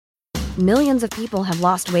Millions of people have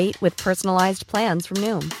lost weight with personalized plans from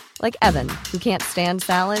Noom. Like Evan, who can't stand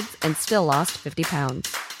salads and still lost 50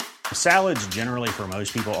 pounds. Salads generally for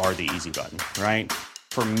most people are the easy button, right?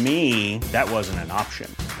 For me, that wasn't an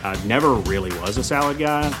option. I never really was a salad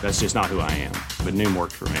guy. That's just not who I am. But Noom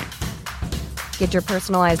worked for me. Get your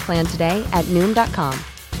personalized plan today at Noom.com.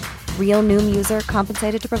 Real Noom user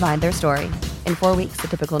compensated to provide their story. In 4 weeks, the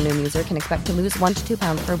typical Noom user can expect to lose 1 to 2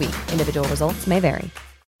 pounds per week. Individual results may vary.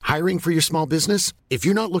 Hiring for your small business? If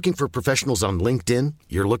you're not looking for professionals on LinkedIn,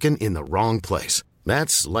 you're looking in the wrong place.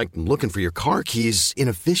 That's like looking for your car keys in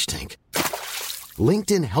a fish tank.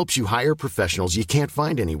 LinkedIn helps you hire professionals you can't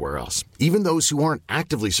find anywhere else, even those who aren't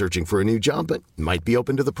actively searching for a new job but might be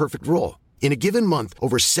open to the perfect role. In a given month,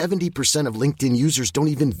 over 70% of LinkedIn users don't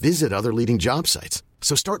even visit other leading job sites.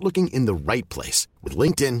 So start looking in the right place. With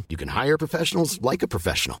LinkedIn, you can hire professionals like a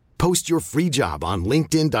professional. Post your free job on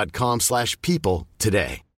linkedin.com/people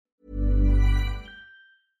today.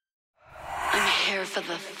 I'm here for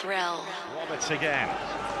the thrill. Roberts again.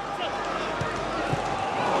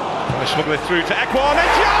 Trying to smuggle it through to Ekwan.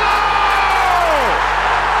 It's yellow!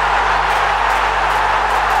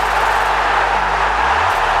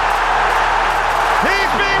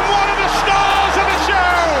 He's been one of the stars of the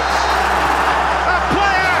show! A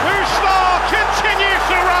player whose star continues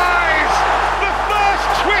to rise! The first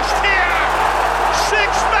twist here!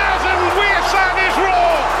 6,000 Wearside is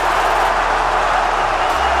raw!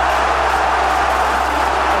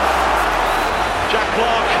 Jack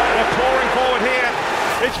Clark, they're pouring forward here.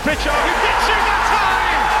 It's Pitcher who gets in that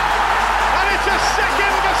time! And it's a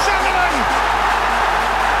second for Sunderland!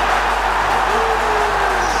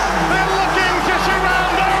 They're looking to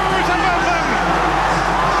surround those above them!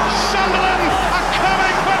 Sunderland are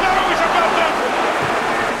coming for those above them!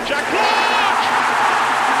 Jack Clark!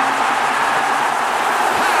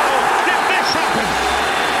 How did this happen?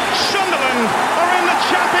 Sunderland are in the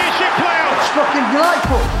Championship playoffs! It's fucking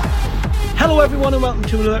delightful! Hello everyone and welcome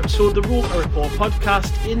to another episode of the RRP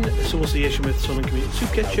podcast in association with Sunderland Community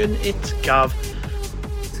Soup Kitchen. It's Gav.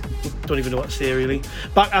 Don't even know what to say really.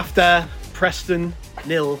 Back after Preston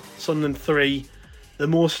 0, Sunderland 3. The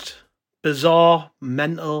most bizarre,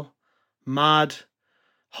 mental, mad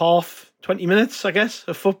half 20 minutes, I guess,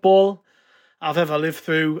 of football I've ever lived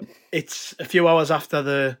through. It's a few hours after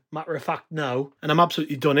the matter of fact now, and I'm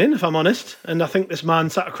absolutely done in, if I'm honest. And I think this man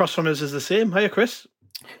sat across from us is the same. Hiya, Chris.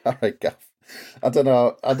 All right, Gav. I don't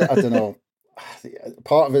know. I don't know.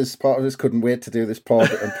 Part of us couldn't wait to do this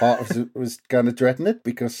pod, and part of us was kind of dreading it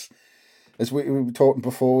because, as we were talking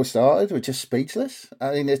before we started, we're just speechless.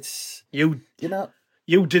 I mean, it's you know,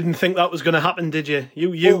 you didn't think that was going to happen, did you?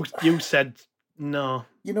 You said no.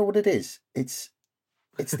 You know what it is? It's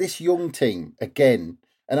this young team again,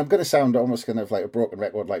 and I'm going to sound almost kind of like a broken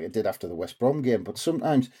record, like I did after the West Brom game. But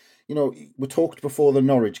sometimes, you know, we talked before the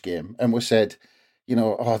Norwich game, and we said, you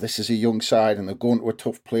know, oh, this is a young side and they're going to a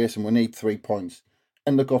tough place and we need 3 points.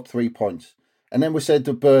 And they got 3 points. And then we said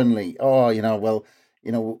to Burnley, oh, you know, well,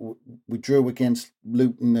 you know, we drew against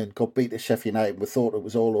Luton and got beat at Sheffield United. We thought it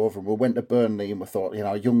was all over. And we went to Burnley and we thought, you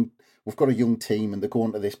know, we've got a young team and they're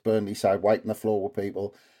going to this Burnley side, wiping the floor with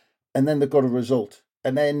people. And then they got a result.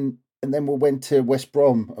 And then we went to West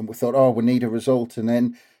Brom and we thought, oh, we need a result. And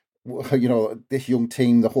then, you know, this young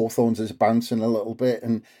team, the Hawthorns, is bouncing a little bit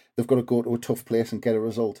and they've got to go to a tough place and get a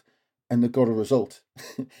result. And they've got a result.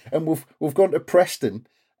 And we've gone to Preston,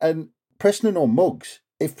 and Preston are no mugs.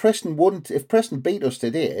 If Preston beat us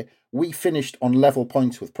today, we finished on level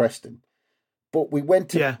points with Preston. But we went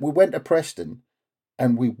to Preston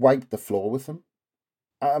and we wiped the floor with them.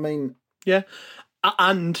 I mean, yeah.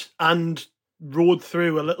 And rode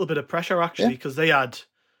through a little bit of pressure actually, because they had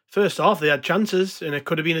chances and it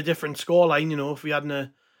could have been a different scoreline, you know, if we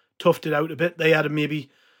hadn't toughed it out a bit. They had maybe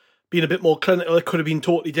been a bit more clinical, it could have been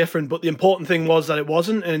totally different. But the important thing was that it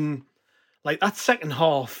wasn't. And like that second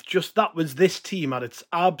half, just that was this team at its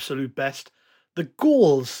absolute best. The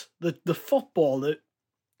goals, the football,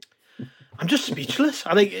 I'm just speechless.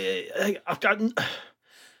 I think,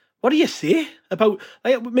 what do you say about,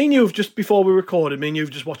 like, me and you have just, before we recorded, me and you have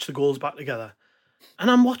just watched the goals back together. And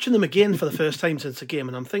I'm watching them again for the first time since the game.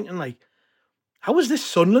 And I'm thinking, like, how is this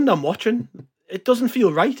Sunderland I'm watching? It doesn't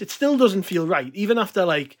feel right. It still doesn't feel right. Even after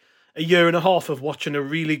like a year and a half of watching a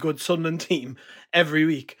really good Sunderland team every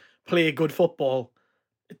week play good football,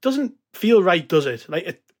 it doesn't feel right, does it?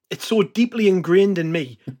 Like it's so deeply ingrained in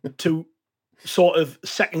me to sort of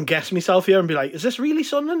second guess myself here and be like, is this really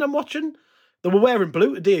Sunderland I'm watching? They were wearing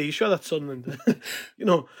blue today. Are you sure that's Sunderland? You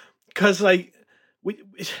know, because like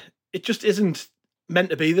it just isn't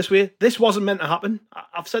meant to be this way. This wasn't meant to happen.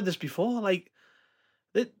 I've said this before. Like,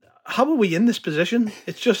 how are we in this position?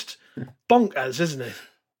 It's just bonkers, isn't it?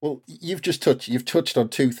 Well, you've touched on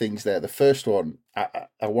two things there. The first one, I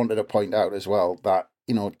wanted to point out as well that,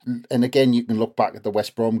 you know, and again, you can look back at the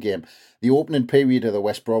West Brom game, the opening period of the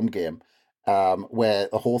West Brom game, where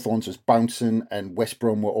the Hawthorns was bouncing and West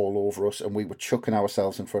Brom were all over us and we were chucking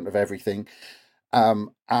ourselves in front of everything.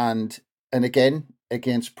 And again,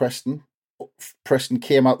 against Preston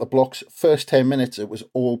came out the blocks. First 10 minutes, it was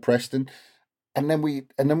all Preston. And then we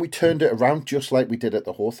turned it around just like we did at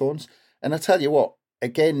the Hawthorns. And I tell you what,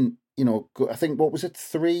 again, you know, I think, what was it,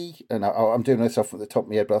 3? And I'm doing this off at the top of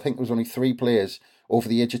my head, but I think there was only 3 players over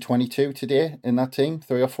the age of 22 today in that team,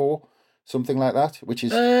 3 or 4, something like that, which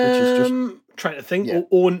is just... Trying to think. Yeah.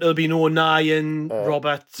 There'll be O'Nien,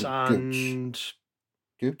 Roberts and...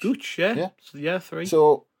 Gooch, yeah. So, yeah, 3.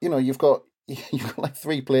 So, you know, you've got like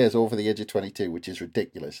 3 players over the age of 22, which is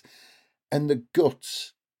ridiculous. And the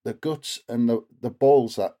guts and the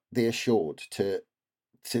balls that they showed to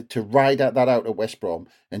ride that out at West Brom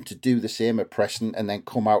and to do the same at Preston and then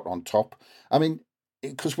come out on top. I mean,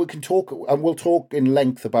 because we can talk, and we'll talk in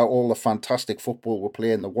length about all the fantastic football we're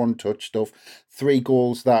playing, the one-touch stuff, 3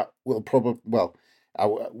 goals that will probably, well, I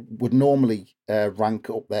would normally rank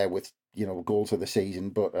up there with, you know, goals of the season,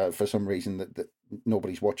 but for some reason that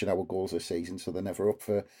nobody's watching our goals this season, so they're never up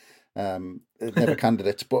for, never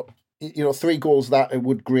candidates. But, you know, 3 goals that it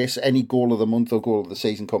would grace any goal of the month or goal of the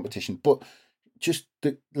season competition. But just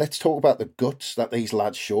let's talk about the guts that these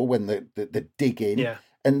lads show when they dig in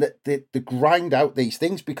and they grind out these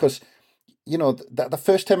things, because, you know, the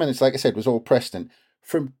first 10 minutes, like I said, was all Preston.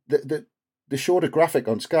 From the showed a graphic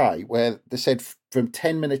on Sky where they said from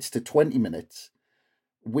 10 minutes to 20 minutes,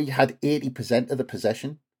 we had 80% of the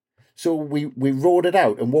possession. So we rode it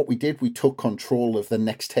out, and what we did, we took control of the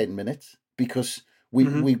next 10 minutes because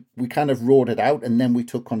we kind of rode it out, and then we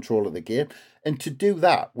took control of the game. And to do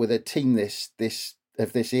that with a team this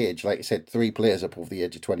of this age, like I said, 3 players above the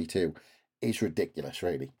age of 22, is ridiculous,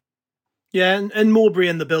 really. Yeah, and Mowbray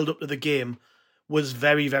in the build-up to the game was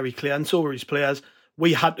very, very clear, and so were his players.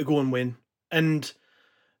 We had to go and win. And,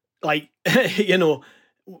 like, you know,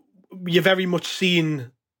 you're very much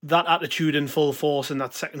seeing that attitude in full force in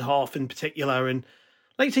that second half in particular. And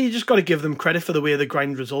like I say, you just got to give them credit for the way they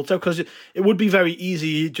grind results out, because it would be very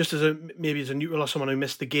easy, just as maybe as a neutral or someone who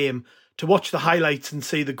missed the game, to watch the highlights and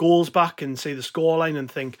see the goals back and see the scoreline and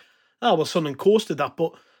think, oh, well, Sunderland coasted that.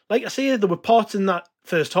 But like I say, there were parts in that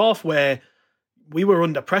first half where we were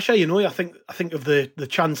under pressure. You know, I think of the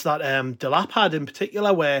chance that Delap had in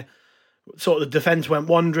particular, where sort of the defence went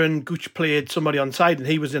wandering, Gooch played somebody on side and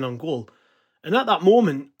he was in on goal. And at that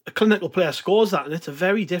moment, a clinical player scores that, and it's a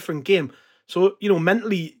very different game. So, you know,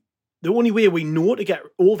 mentally, the only way we know to get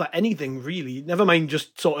over anything, really, never mind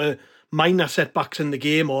just sort of minor setbacks in the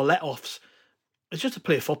game or let-offs, is just to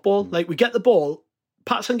play football. Like, we get the ball,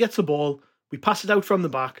 Patterson gets the ball, we pass it out from the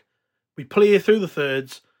back, we play through the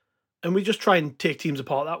thirds, and we just try and take teams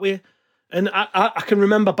apart that way. And I can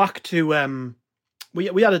remember back to,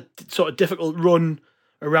 we had a sort of difficult run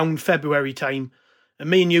around February time, and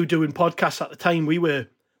me and you doing podcasts at the time, we were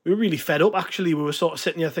really fed up, actually. We were sort of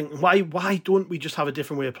sitting here thinking, why don't we just have a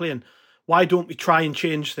different way of playing? Why don't we try and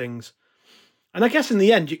change things? And I guess in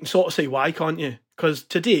the end, you can sort of say why, can't you? Because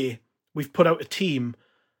today, we've put out a team,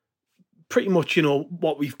 pretty much, you know,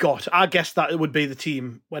 what we've got. I guess that it would be the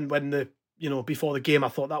team when the, you know, before the game, I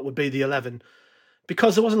thought that would be the 11.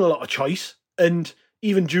 Because there wasn't a lot of choice. And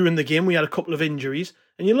even during the game, we had a couple of injuries.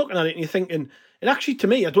 And you're looking at it and you're thinking, and actually, to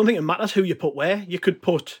me, I don't think it matters who you put where. You could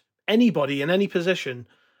put anybody in any position,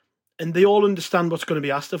 and they all understand what's going to be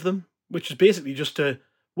asked of them, which is basically just to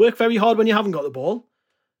work very hard when you haven't got the ball.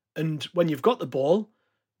 And when you've got the ball,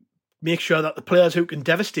 make sure that the players who can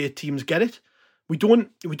devastate teams get it. We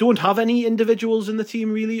don't have any individuals in the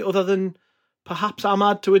team, really, other than perhaps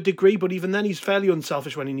Ahmad to a degree, but even then he's fairly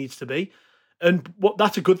unselfish when he needs to be. And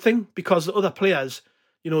that's a good thing, because the other players,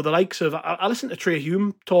 you know, the likes of... I listened to Trey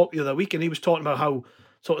Hume talk the other week, and he was talking about how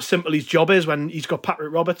sort of simple his job is when he's got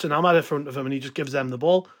Patrick Roberts and Ahmad in front of him and he just gives them the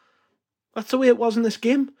ball. That's the way it was in this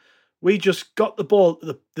game. We just got the ball,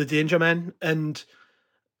 the danger men, and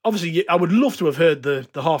obviously I would love to have heard the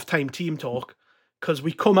half-time team talk, because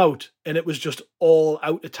we come out and it was just all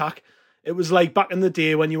out attack. It was like back in the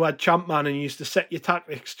day when you had Champman and you used to set your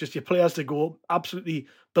tactics, just your players to go absolutely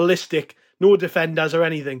ballistic, no defenders or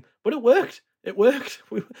anything. But it worked. It worked.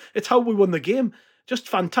 It's how we won the game. Just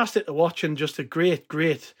fantastic to watch, and just a great,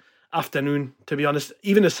 great afternoon, to be honest.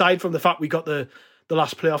 Even aside from the fact we got the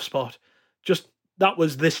last playoff spot, just that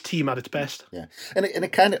was this team at its best. Yeah, and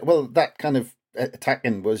it kind of, well, that kind of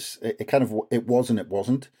attacking was, it was and it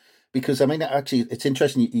wasn't, because I mean, actually, it's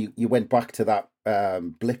interesting. You went back to that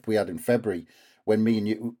blip we had in February when me and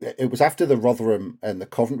you. It was after the Rotherham and the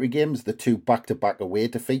Coventry games, the two back-to-back away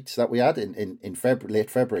defeats that we had in February, late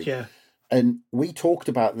February. Yeah. And we talked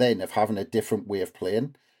about then of having a different way of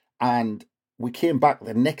playing, and we came back.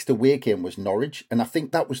 The next away game was Norwich, and I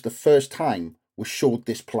think that was the first time we showed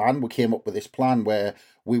this plan. We came up with this plan where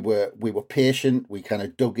we were patient. We kind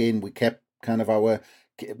of dug in. We kept kind of our,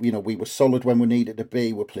 we were solid when we needed to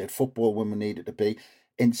be. We played football when we needed to be.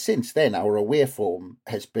 And since then, our away form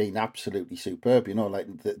has been absolutely superb. Like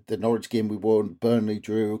the Norwich game we won, Burnley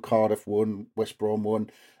drew, Cardiff won, West Brom won,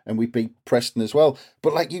 and we beat Preston as well.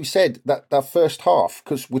 But like you said, that first half,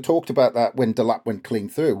 because we talked about that when Delap went clean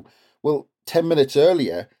through. Well, 10 minutes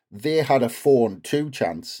earlier, they had a 4-2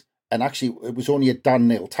 chance. And actually, it was only a Dan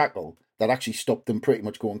Neil tackle that actually stopped them pretty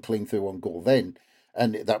much going clean through on goal then.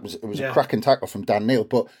 And it was a cracking tackle from Dan Neil.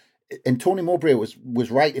 And Tony Mowbray was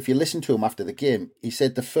right. If you listen to him after the game, he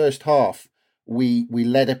said the first half, we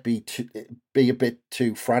let it be a bit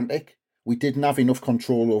too frantic. We didn't have enough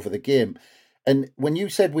control over the game. And when you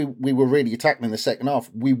said we were really attacking in the second half,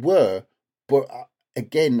 we were. But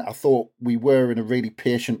again, I thought we were in a really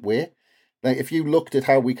patient way. Like if you looked at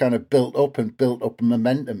how we kind of built up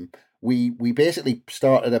momentum, we basically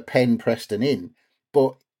started a pen Preston in,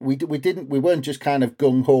 but we weren't just kind of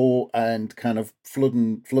gung ho and kind of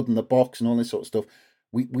flooding the box and all this sort of stuff.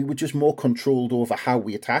 We were just more controlled over how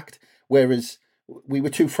we attacked, whereas we were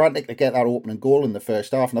too frantic to get that opening goal in the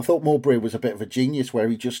first half. And I thought Mowbray was a bit of a genius, where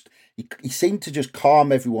he seemed to just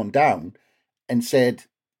calm everyone down and said,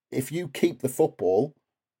 if you keep the football,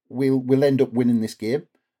 we'll end up winning this game.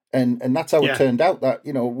 And that's how it turned out. That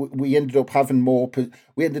we ended up having more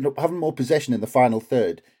possession in the final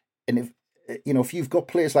third. And if you've got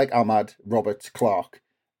players like Ahmad, Roberts, Clark,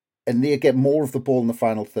 and they get more of the ball in the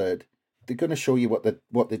final third, they're going to show you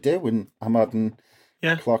what they do. And Ahmad and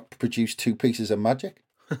Clark produced two pieces of magic.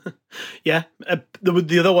 The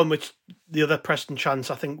other one, the other Preston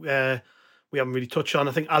chance, I think we haven't really touched on.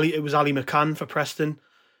 I think it was Ali McCann for Preston,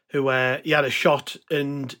 who he had a shot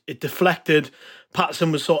and it deflected.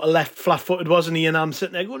 Patterson was sort of left flat-footed, wasn't he? And I'm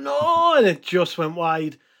sitting there going, no, and it just went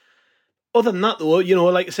wide. Other than that, though,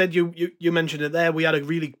 like I said, you mentioned it there. We had a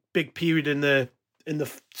really big period in the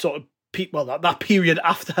sort of that period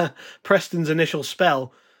after Preston's initial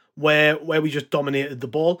spell, where we just dominated the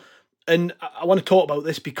ball. And I want to talk about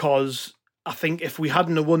this because I think if we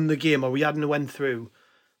hadn't have won the game, or we hadn't have went through,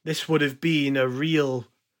 this would have been a real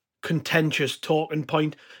contentious talking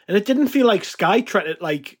point. And it didn't feel like Sky treated it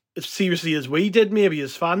like as seriously as we did, maybe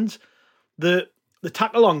as fans. The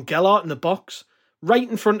tackle on Gellert in the box, right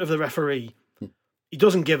in front of the referee, he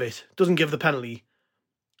doesn't give the penalty.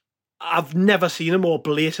 I've never seen a more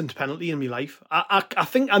blatant penalty in my life. I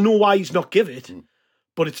think I know why he's not give it,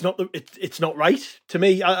 but it's not right to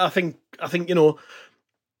me. I think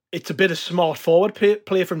it's a bit of smart forward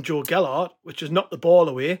play from Joe Gellert, which has knocked the ball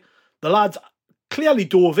away. The lads clearly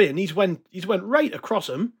dove in. He's went right across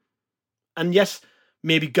him, and yes,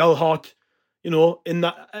 maybe Gellert, in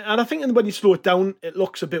that. And I think when you slow it down, it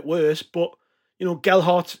looks a bit worse. But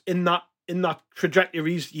Gellert in that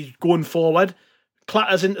trajectory, he's going forward,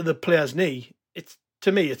 clatters into the player's knee.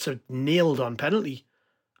 To me, it's a nailed on penalty.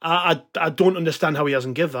 I don't understand how he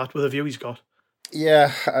hasn't give that with the view he's got.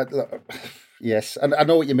 Yeah, yes, and I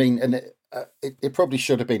know what you mean, and it probably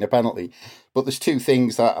should have been a penalty. But there's two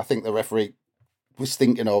things that I think the referee was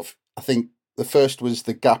thinking of. I think the first was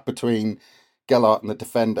the gap between Gellert and the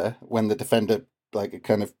defender, when the defender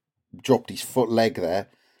kind of dropped his leg there,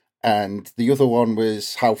 and the other one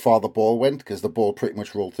was how far the ball went, because the ball pretty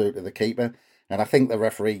much rolled through to the keeper. And I think the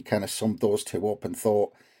referee kind of summed those two up and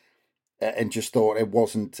just thought it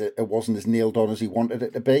wasn't as nailed on as he wanted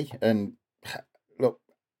it to be. And look,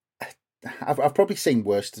 I've probably seen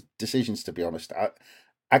worse decisions, to be honest.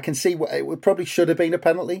 I can see what it probably should have been a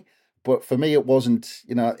penalty, but for me it wasn't.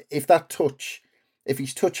 If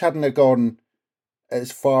his touch hadn't have gone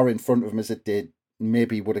as far in front of him as it did,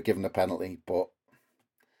 maybe he would have given a penalty. But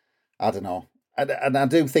I don't know. And I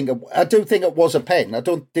do think it was a pen. I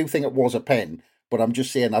do think it was a pen, but I'm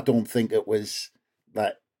just saying I don't think it was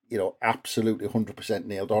that absolutely 100%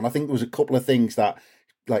 nailed on. I think there was a couple of things that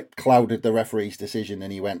clouded the referee's decision,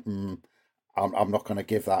 and he went, I'm not going to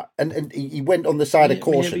give that. And he went on the side of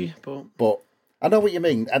caution. Maybe, but I know what you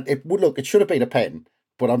mean. And it should have been a pen,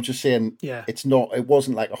 but I'm just saying it's not. It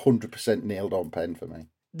wasn't like 100% nailed on pen for me.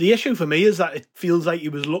 The issue for me is that it feels like he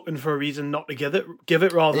was looking for a reason not to give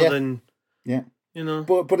it rather than. Yeah.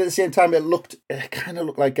 But at the same time, it kind of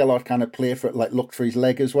looked like Gellert kind of played for it, looked for his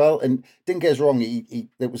leg as well. And didn't get us wrong,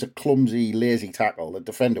 it was a clumsy, lazy tackle. The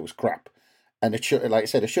defender was crap. and it should, like I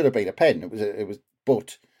said, it should have been a pen.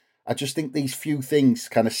 But I just think these few things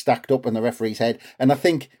kind of stacked up in the referee's head, and I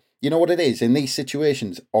think you know what it is in these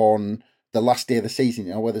situations on the last day of the season,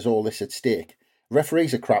 where there's all this at stake.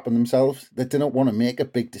 Referees are crapping themselves. They do not want to make a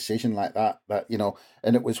big decision like that.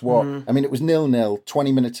 And it was it was 0-0,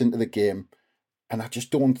 20 minutes into the game, and I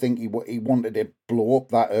just don't think he wanted to blow up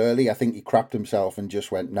that early. I think he crapped himself and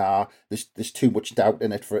just went, nah, there's too much doubt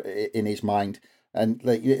in it in his mind. And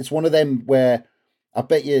like, it's one of them where I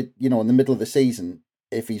bet you, in the middle of the season,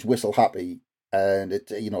 if he's whistle happy and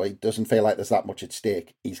he doesn't feel like there's that much at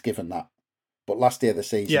stake, he's given that. But last day of the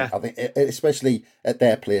season, I think, especially at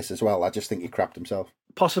their place as well, I just think he crapped himself.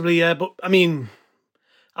 Possibly, yeah. But I mean,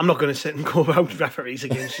 I'm not going to sit and go about referees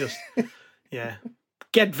against just,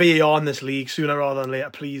 get VAR in this league sooner rather than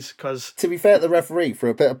later, please. Because to be fair to the referee, for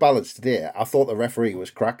a bit of balance today, I thought the referee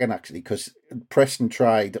was cracking actually, because Preston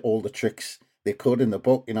tried all the tricks they could in the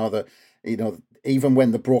book. Even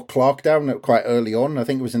when they broke Clark down quite early on, I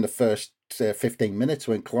think it was in the first 15 minutes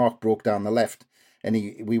when Clark broke down the left. And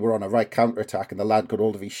we were on a right counter-attack, and the lad got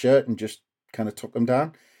hold of his shirt and just kind of took him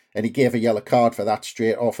down. And he gave a yellow card for that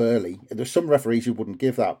straight off early. There's some referees who wouldn't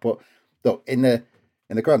give that. But look, in the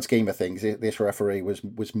grand scheme of things, this referee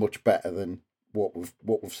was much better than what we've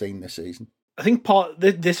seen this season. I think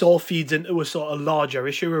this all feeds into a sort of larger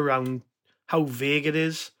issue around how vague it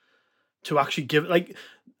is to actually give, like,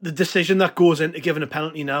 the decision that goes into giving a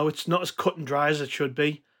penalty now. It's not as cut and dry as it should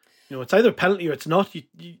be. It's either a penalty or it's not.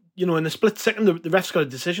 In a split second, the ref's got a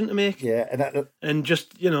decision to make. Yeah, and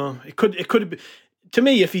just it could have been. To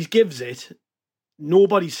me, if he gives it,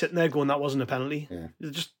 nobody's sitting there going that wasn't a penalty. Yeah.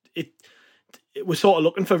 It was sort of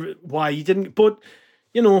looking for why he didn't, but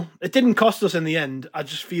it didn't cost us in the end. I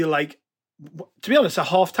just feel like, to be honest, at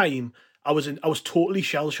half time, I was totally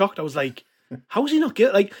shell shocked. I was like, how is he not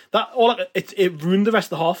getting like that? It ruined the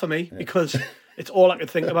rest of the half for me because it's all I could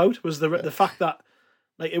think about was the fact that.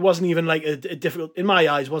 Like, it wasn't even like a difficult, in my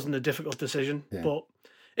eyes, wasn't a difficult decision, but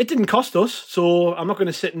it didn't cost us. So I'm not going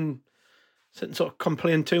to sit and sort of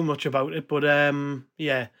complain too much about it. But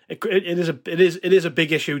it is a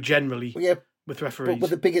big issue generally with referees.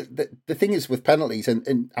 But the thing is with penalties,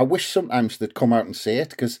 and I wish sometimes they'd come out and say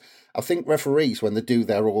it, because I think referees, when they do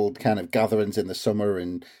their old kind of gatherings in the summer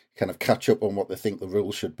and kind of catch up on what they think the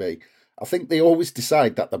rules should be, I think they always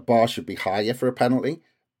decide that the bar should be higher for a penalty.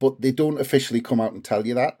 But they don't officially come out and tell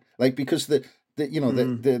you that, like, because the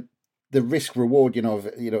risk reward,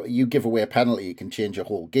 you give away a penalty, you can change a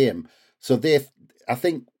whole game. So I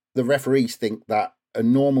think the referees think that a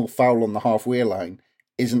normal foul on the halfway line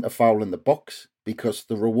isn't a foul in the box because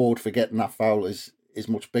the reward for getting that foul is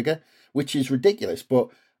much bigger, which is ridiculous. But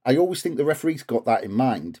I always think the referees got that in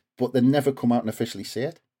mind, but they never come out and officially say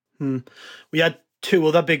it. We had two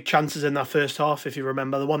other big chances in that first half, if you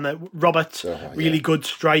remember. The one that Robert, really good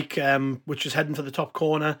strike, which was heading for the top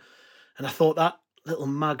corner. And I thought that little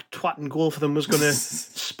mag twatting goal for them was going to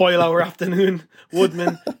spoil our afternoon,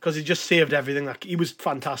 Woodman, because he just saved everything. Like, he was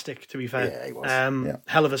fantastic, to be fair. Yeah, he was.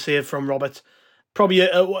 Hell of a save from Robert. Probably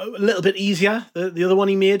a little bit easier, the other one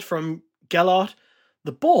he made from Gellert.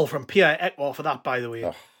 The ball from Pierre Ekwa for that, by the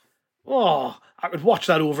way. Oh, I could watch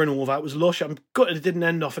that over and over. It was lush. I'm gutted it didn't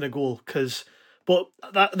end off in a goal, but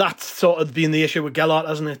that's sort of been the issue with Gellert,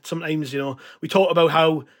 hasn't it? Sometimes, we talk about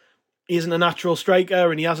how he isn't a natural striker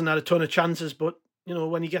and he hasn't had a ton of chances, but,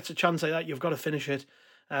 when he gets a chance like that, you've got to finish it.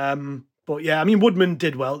 But yeah, I mean, Woodman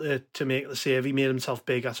did well to make the save. He made himself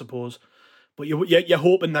big, I suppose. But you're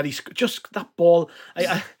hoping that he's just that ball.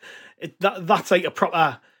 That's like a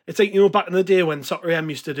proper. It's like, back in the day when Soccer AM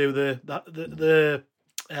used to do the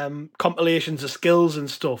compilations of skills and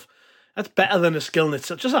stuff. That's better than a skill in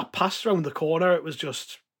itself. Just that pass around the corner, it was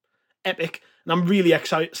just epic. And I'm really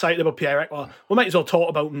excited about Pierre Ekwa. We might as well talk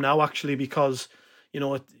about him now, actually, because,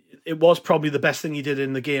 it was probably the best thing he did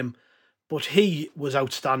in the game. But he was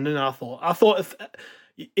outstanding, I thought if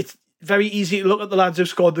it's very easy to look at the lads who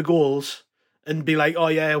scored the goals and be like, oh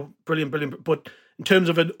yeah, brilliant. But in terms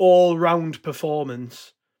of an all-round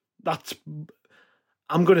performance,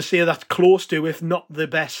 I'm going to say that's close to, if not the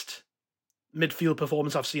best midfield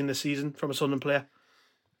performance I've seen this season from a Sunderland player.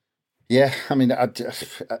 Yeah, I mean,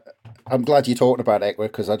 I'm glad you're talking about Ekwa,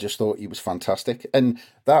 because I just thought he was fantastic. And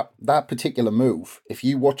that particular move, if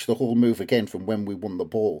you watch the whole move again from when we won the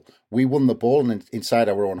ball inside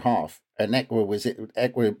our own half, and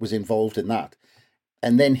Ekwa was involved in that.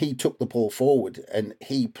 And then he took the ball forward and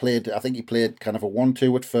he played kind of a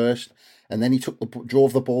 1-2 at first, and then he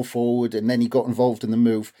drove the ball forward, and then he got involved in the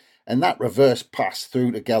move. And that reverse pass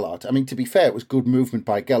through to Gellert, I mean, to be fair, it was good movement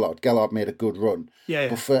by Gellert. Gellert made a good run. Yeah.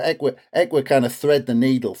 But for Ekwa kind of thread the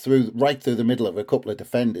needle right through the middle of a couple of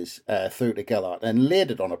defenders through to Gellert and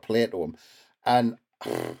laid it on a plate to him. And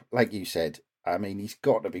like you said, I mean, he's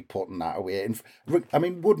got to be putting that away. And I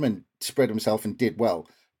mean, Woodman spread himself and did well,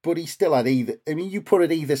 but he still had either. I mean, you put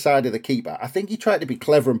it either side of the keeper. I think he tried to be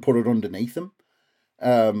clever and put it underneath him.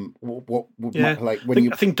 I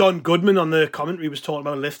think Don Goodman on the commentary was talking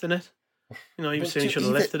about lifting it. You know, he was saying he should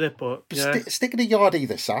have lifted it, but stick it a yard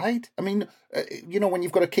either side. I mean, when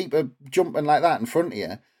you've got a keeper jumping like that in front of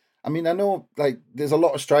you. I mean, I know like there's a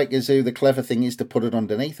lot of strikers who the clever thing is to put it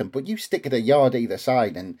underneath them, but you stick it a yard either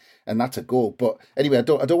side and that's a goal. But anyway, I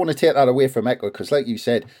don't want to take that away from Ekwa because, like you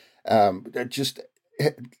said, just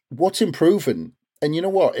what's improving, and you know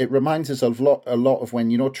what, it reminds us of a lot of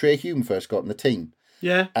when Trey Hume first got in the team.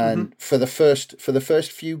 Yeah, and for the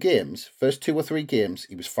first few games, first 2 or 3 games,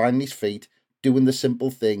 he was finding his feet, doing the simple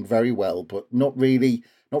thing very well, but not really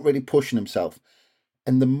pushing himself.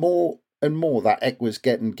 And the more and more that Ekwa's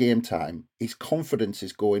getting game time, his confidence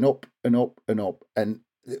is going up and up and up. And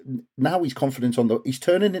now he's confident he's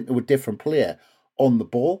turning into a different player on the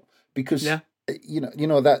ball because that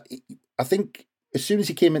I think. As soon as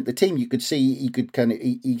he came into the team, you could see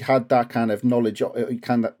he had that kind of knowledge,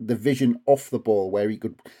 the vision off the ball where he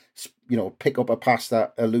could, pick up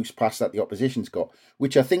a loose pass that the opposition's got,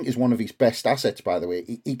 which I think is one of his best assets, by the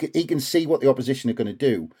way. He can see what the opposition are going to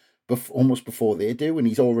do almost before they do, and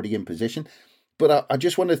he's already in position. But I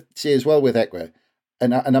just want to say as well with Ekwa,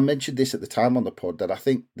 and I mentioned this at the time on the pod, that I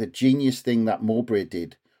think the genius thing that Mowbray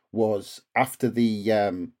did was after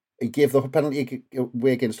the... he gave the penalty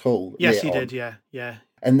away against Hull. Yes, he did, yeah.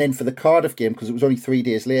 And then for the Cardiff game, because it was only 3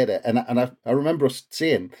 days later, and I remember us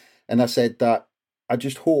saying, and I said that I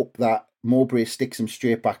just hope that Mowbray sticks him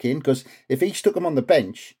straight back in, because if he stuck him on the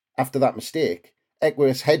bench after that mistake,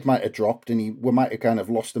 Ekwa's head might have dropped and we might have kind of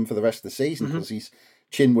lost him for the rest of the season because his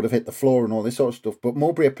chin would have hit the floor and all this sort of stuff. But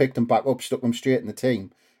Mowbray picked him back up, stuck him straight in the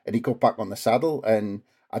team, and he got back on the saddle, and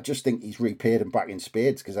I just think he's repaid him back in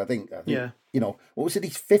spades because I think what was it,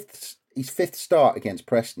 his fifth start against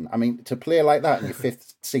Preston? I mean, to play like that in your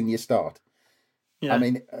 5th senior start, I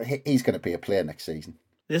mean, he's going to be a player next season.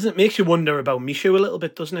 It makes you wonder about Michu a little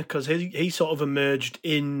bit, doesn't it? Because he sort of emerged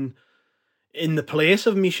in the place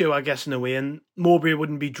of Michu, I guess, in a way, and Mowbray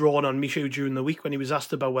wouldn't be drawn on Michu during the week when he was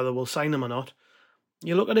asked about whether we'll sign him or not.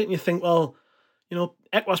 You look at it and you think, well,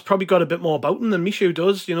 Ekwa's probably got a bit more about him than Michu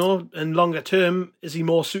does, and longer term, is he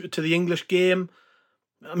more suited to the English game?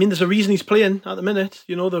 I mean, there's a reason he's playing at the minute.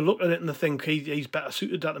 They look at it and they think he's better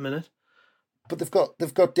suited at the minute. But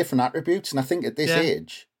they've got different attributes, and I think at this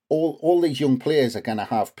age, all these young players are going to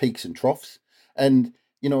have peaks and troughs. And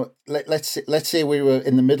let's say we were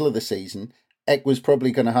in the middle of the season, Ekwa's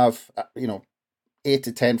probably going to have 8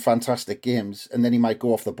 to 10 fantastic games, and then he might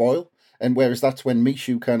go off the boil. And whereas that's when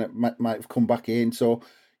Michu kind of might have come back in. So,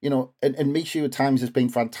 and Michu at times has been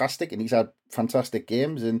fantastic and he's had fantastic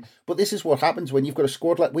games. But this is what happens when you've got a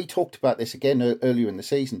squad like, we talked about this again earlier in the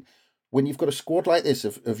season, when you've got a squad like this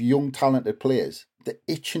of young, talented players, they're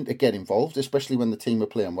itching to get involved, especially when the team are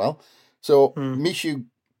playing well. So Michu,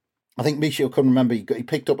 I think Michu, I couldn't remember, he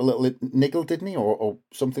picked up a little niggle, didn't he? Or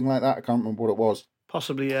something like that. I can't remember what it was.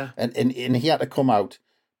 Possibly, yeah. And he had to come out.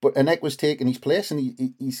 But Ekwa's was taking his place and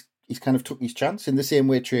he's kind of took his chance in the same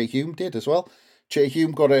way Trey Hume did as well. Trey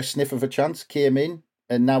Hume got a sniff of a chance, came in,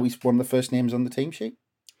 and now he's one of the first names on the team sheet.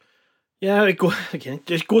 Yeah, it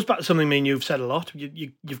goes back to something me and you've said a lot.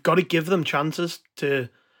 You've got to give them chances to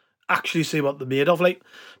actually see what they're made of. Like,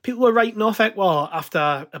 people were writing off Ekwa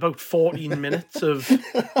after about 14 minutes of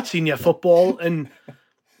senior football, and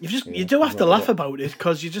you do have to laugh about it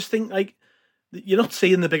because you just think, like, you're not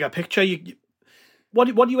seeing the bigger picture. What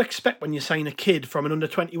do you expect when you sign a kid from an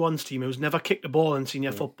under-21s team who's never kicked a ball in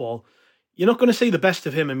senior football? You're not going to see the best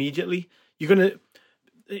of him immediately. You're going to,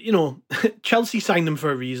 Chelsea signed him for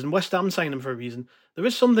a reason. West Ham signed him for a reason. There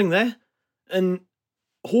is something there, and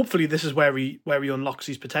hopefully this is where he unlocks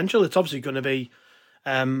his potential. It's obviously going to be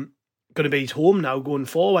his home now going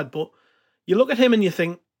forward. But you look at him and you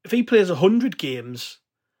think, if he plays 100 games,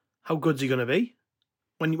 how good's he going to be?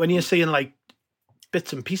 When you're seeing like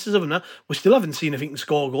bits and pieces of him now, we still haven't seen if he can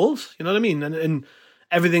score goals. You know what I mean? And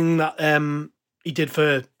everything that he did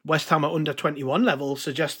for West Ham at under 21 level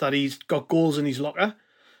suggests that he's got goals in his locker.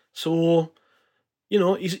 So,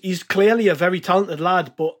 he's clearly a very talented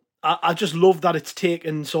lad, but I just love that it's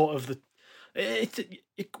taken sort of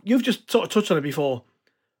you've just sort of touched on it before,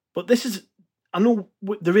 but this is, I know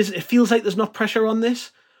it feels like there's not pressure on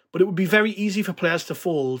this, but it would be very easy for players to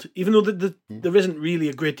fold, even though there isn't really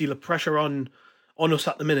a great deal of pressure on on us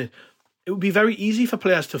at the minute, it would be very easy for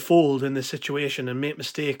players to fold in this situation and make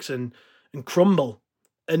mistakes and crumble.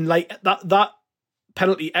 And like that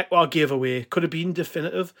penalty Ekwar gave away could have been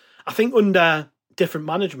definitive. I think under different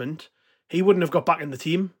management, he wouldn't have got back in the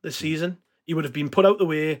team this season. He would have been put out the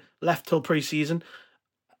way, left till pre-season.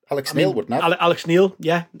 Neil wouldn't have. Alex Neil,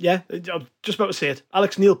 yeah. I was just about to say it.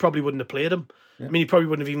 Alex Neil probably wouldn't have played him. Yeah. I mean, he probably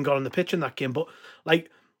wouldn't have even got on the pitch in that game. But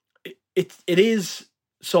like, it is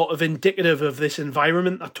sort of indicative of this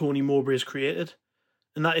environment that Tony Mowbray has created,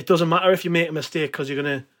 and that it doesn't matter if you make a mistake because you're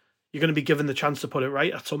gonna be given the chance to put it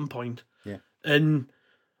right at some point. Yeah. And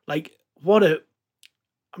like, what a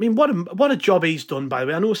job he's done. By the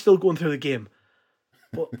way, I know we're still going through the game,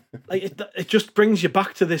 but like it just brings you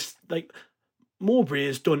back to this. Like, Mowbray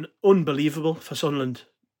has done unbelievable for Sunderland.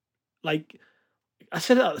 Like I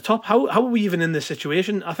said it at the top, how are we even in this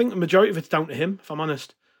situation? I think the majority of it's down to him, if I'm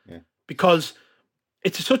honest. Yeah. Because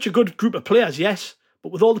it's such a good group of players, yes,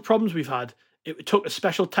 but with all the problems we've had, it took a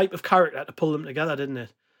special type of character to pull them together, didn't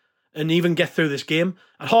it? And even get through this game.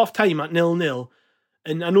 At half-time at 0-0,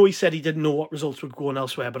 and I know he said he didn't know what results were going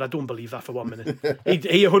elsewhere, but I don't believe that for 1 minute.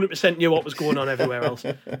 He 100% knew what was going on everywhere else,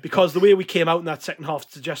 because the way we came out in that second half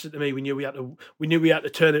suggested to me we knew we had to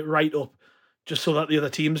turn it right up, just so that the other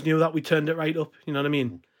teams knew that we turned it right up. You know what I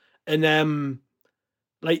mean? And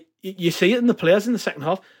like you see it in the players in the second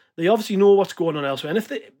half. They obviously know what's going on elsewhere. And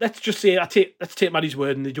if let's take Maddie's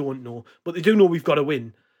word, and they don't know, but they do know we've got to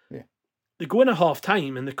win. Yeah. They go in at half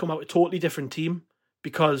time and they come out a totally different team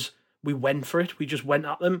because we went for it. We just went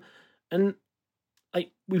at them, and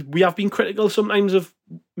like we have been critical sometimes of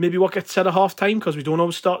maybe what gets said at half time because we don't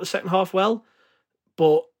always start the second half well.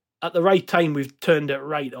 But at the right time, we've turned it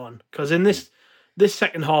right on, because in this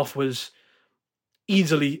second half was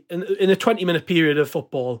easily in a 20-minute period of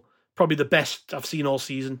football, probably the best I've seen all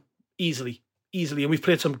season. Easily. And we've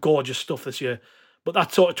played some gorgeous stuff this year. But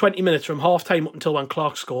that sort of 20 minutes from half-time up until when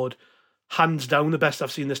Clark scored, hands down the best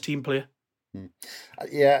I've seen this team play.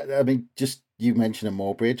 Yeah, I mean, just you mentioning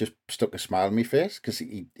Mowbray just stuck a smile on my face, because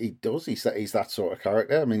he does. He's that sort of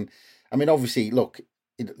character. I mean, obviously, look,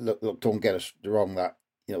 don't get us wrong that,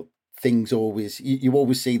 things always, you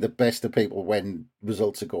always see the best of people when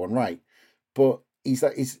results are going right. But he's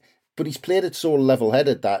played it so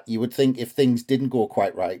level-headed that you would think if things didn't go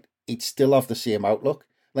quite right, he'd still have the same outlook.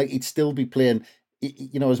 Like, he'd still be playing,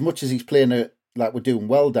 as much as he's playing it like we're doing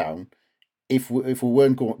well down, if we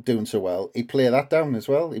weren't doing so well, he'd play that down as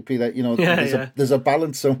well. He'd be like, there's a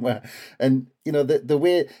balance somewhere. And, the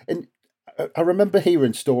way, and I remember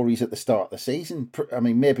hearing stories at the start of the season. I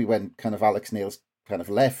mean, maybe when kind of Alex Neil's kind of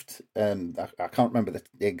left, I can't remember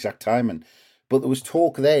the exact timing, but there was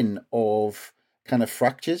talk then of kind of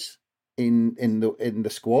fractures in the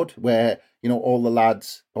squad, where all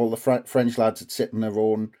the French lads would sit on their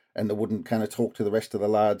own and they wouldn't kind of talk to the rest of the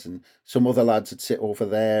lads, and some other lads would sit over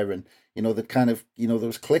there, and that kind of there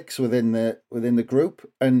was cliques within the group.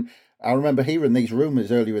 And I remember hearing these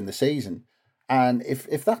rumours earlier in the season, and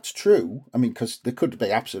if that's true, I mean, because they could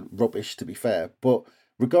be absolute rubbish, to be fair, but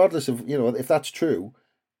regardless of if that's true,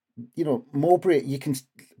 Mowbray,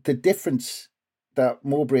 the difference that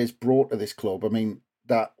Mowbray has brought to this club. I mean,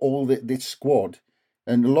 that all this squad,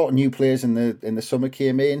 and a lot of new players in the summer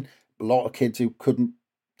came in, a lot of kids who couldn't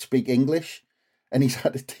speak English, and he's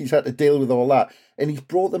had to deal with all that, and he's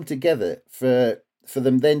brought them together for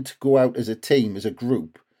them then to go out as a team, as a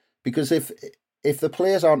group. Because if the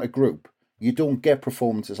players aren't a group, you don't get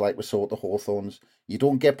performances like we saw at the Hawthorns. You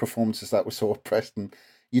don't get performances like we saw at Preston.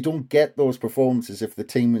 You don't get those performances if the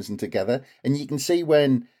team isn't together. And you can see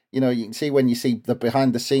when you see the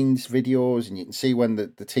behind the scenes videos, and you can see when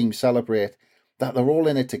the team celebrate, that they're all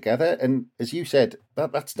in it together. And as you said,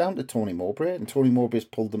 that's down to Tony Mowbray, and Tony Mowbray's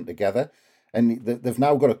pulled them together, and they've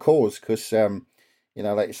now got a cause, because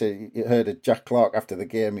like you said, you heard of Jack Clark after the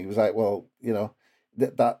game. He was like, well,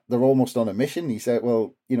 that they're almost on a mission. He said,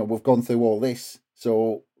 well, we've gone through all this,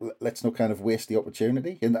 so let's not kind of waste the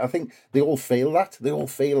opportunity. And I think they all feel that. They all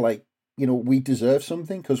feel like, we deserve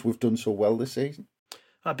something because we've done so well this season.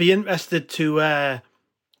 I'd be interested to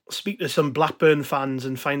speak to some Blackburn fans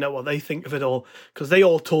and find out what they think of it all, because they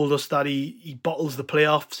all told us that he bottles the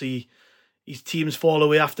playoffs. His teams fall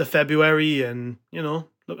away after February, and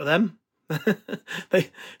look at them.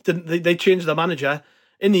 They changed the manager.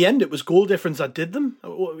 In the end, it was goal difference that did them.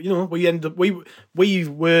 We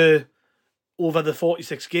were over the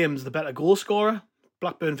 46 games the better goal scorer.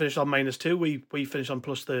 Blackburn finished on -2. We finished on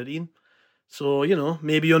 +13. So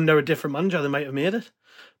maybe under a different manager they might have made it.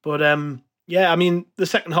 But I mean, the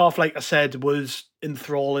second half, like I said, was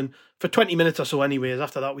enthralling for 20 minutes or so. Anyways,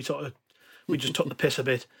 after that we just took the piss a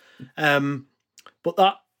bit.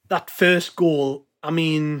 But that first goal, I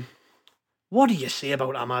mean, what do you say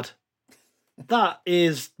about Ahmad? That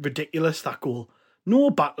is ridiculous, that goal.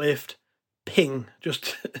 No backlift, ping,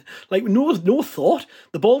 just like no thought.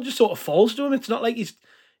 The ball just sort of falls to him. It's not like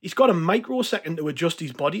he's got a microsecond to adjust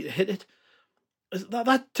his body to hit it.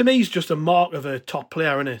 That to me is just a mark of a top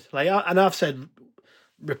player, isn't it? Like, and I've said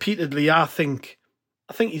repeatedly, I think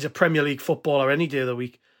he's a Premier League footballer any day of the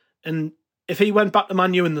week. And if he went back to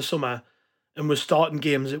Man U in the summer and was starting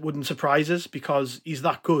games, it wouldn't surprise us because he's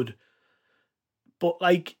that good. But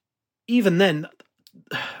like, even then,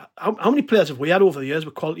 how many players have we had over the years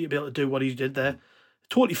with quality to be able to do what he did there?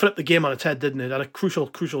 Totally flipped the game on its head, didn't it? At a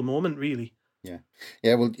crucial moment, really. Yeah.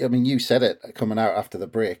 Well, I mean, you said it coming out after the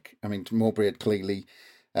break. I mean, Mowbray had clearly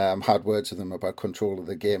had words with them about control of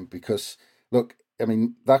the game because, look, I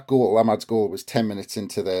mean, that goal, Ahmad's goal, was 10 minutes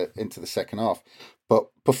into the second half. But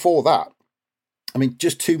before that, I mean,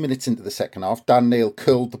 just 2 minutes into the second half, Dan Neil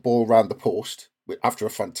curled the ball round the post after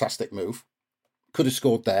a fantastic move. Could have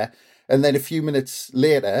scored there. And then a few minutes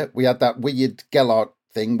later, we had that weird Gellert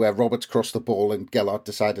thing where Roberts crossed the ball and Gellert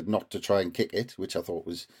decided not to try and kick it, which I thought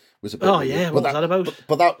was a bit weird. Yeah, what was that about?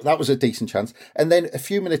 But that was a decent chance. And then a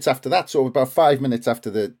few minutes after that, so about 5 minutes after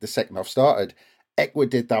the second half started, Ekwa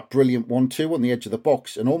did that brilliant 1-2 on the edge of the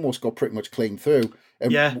box and almost got pretty much clean through.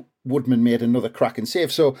 And Woodman made another cracking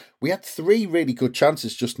save. So we had 3 really good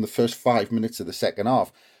chances just in the first 5 minutes of the second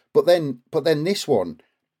half. But then this one,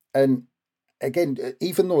 and again,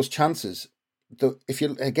 even those chances, if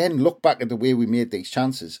you again look back at the way we made these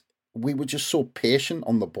chances, we were just so patient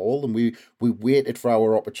on the ball and we waited for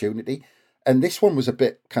our opportunity. And this one was a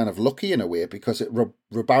bit kind of lucky in a way because it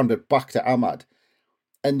rebounded back to Ahmad.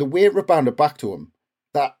 And the way it rebounded back to him,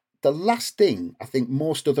 that the last thing I think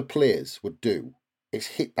most other players would do is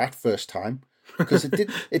hit that first time. Because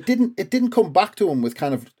it didn't come back to him with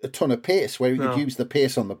kind of a ton of pace where he could use the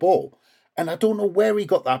pace on the ball. And I don't know where he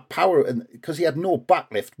got that power, and because he had no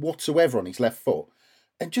backlift whatsoever on his left foot,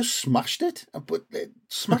 and just smashed it,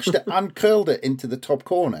 and curled it into the top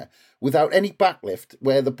corner without any backlift,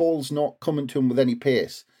 where the ball's not coming to him with any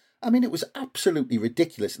pace. I mean, it was absolutely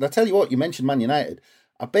ridiculous. And I tell you what, you mentioned Man United.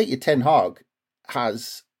 I bet you Ten Hag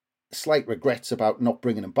has slight regrets about not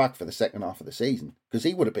bringing him back for the second half of the season, because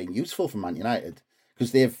he would have been useful for Man United.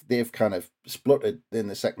 Because they've kind of spluttered in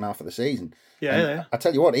the second half of the season. Yeah. I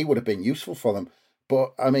tell you what, he would have been useful for them.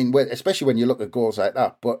 But I mean, especially when you look at goals like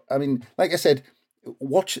that. But I mean, like I said,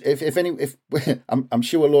 watch if I'm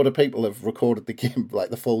sure a lot of people have recorded the game, like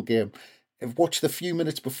the full game. Watch the few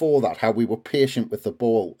minutes before that, how we were patient with the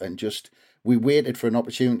ball and just we waited for an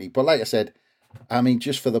opportunity. But like I said, I mean,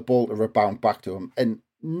 just for the ball to rebound back to him, and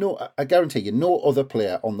I guarantee you, no other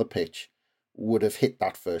player on the pitch would have hit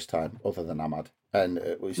that first time other than Ahmad. And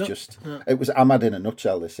it was it was Ahmad in a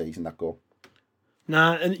nutshell this season, that goal.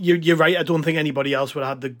 Nah, and you're right. I don't think anybody else would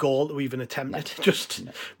have had the goal to even attempt it. Just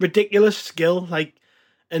ridiculous skill.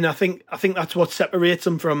 And I think that's what separates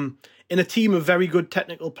him from, in a team of very good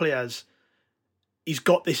technical players, he's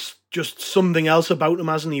got this just something else about him,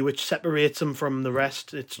 hasn't he, which separates him from the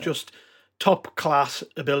rest. It's just top class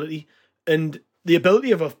ability. And the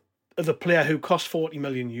ability of a player who costs 40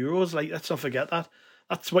 million euros, like, let's not forget that.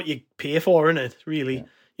 That's what you pay for, isn't it? Really,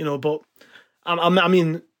 But I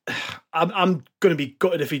mean, I'm going to be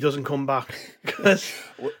gutted if he doesn't come back, because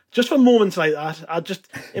just for moments like that,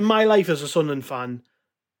 in my life as a Sunderland fan,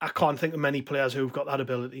 I can't think of many players who've got that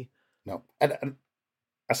ability. No, and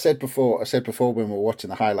I said before when we were watching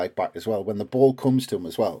the highlight back as well, when the ball comes to him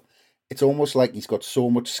as well, it's almost like he's got so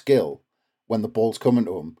much skill. When the ball's coming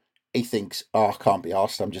to him, he thinks, "Oh, I can't be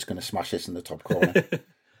arsed. I'm just going to smash this in the top corner."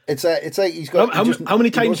 It's like he's got. How many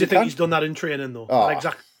times do you think he's done that in training, though? That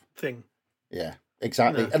exact thing. Yeah,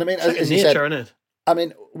 exactly. And I mean, as you said, isn't it? I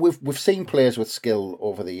mean, we've seen players with skill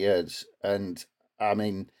over the years, and I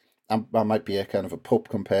mean, I might be a kind of a pup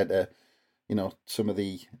compared to, some of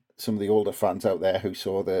the older fans out there who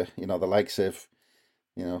saw the likes of,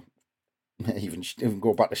 even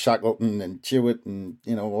go back to Shackleton and Jewett and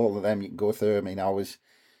all of them. You can go through. I mean, I was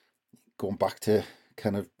going back to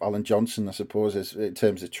kind of Alan Johnson, I suppose, as in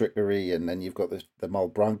terms of trickery, and then you've got the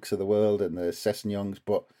Malbrancs of the world and the Sessegnongs.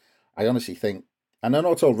 But I honestly think, and I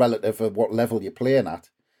know it's all relative of what level you're playing at,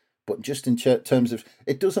 but just in terms of,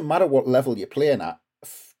 it doesn't matter what level you're playing at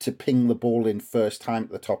to ping the ball in first time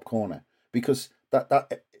at the top corner, because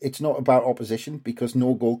that it's not about opposition, because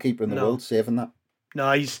no goalkeeper in the world saving that.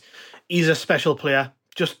 No, he's a special player.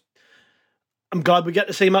 I'm glad we get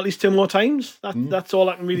to see him at least 2 more times. That's all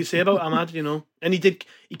I can really say about Ahmad, And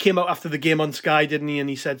he came out after the game on Sky, didn't he? And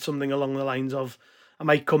he said something along the lines of, "I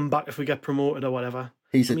might come back if we get promoted or whatever."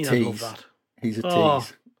 He's a tease. I love that. He's a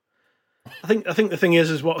tease. I think the thing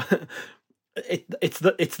is what it's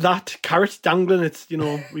that carrot dangling. It's,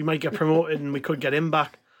 we might get promoted and we could get him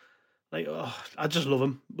back. Like, oh, I just love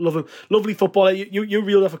him. Lovely footballer. You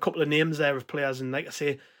reeled off a couple of names there of players, and like I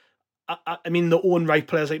say, I mean, the own right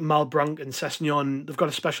players like Malbranc and Sessegnon, they've got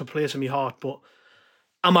a special place in my heart. But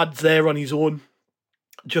Ahmad's there on his own.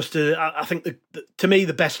 I think to me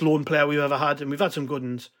the best loan player we've ever had, and we've had some good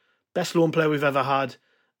ones. Best loan player we've ever had.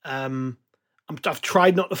 I've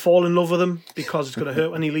tried not to fall in love with him because it's going to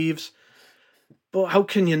hurt when he leaves. But how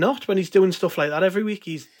can you not when he's doing stuff like that every week?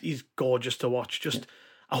 He's gorgeous to watch.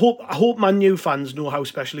 I hope Man U fans know how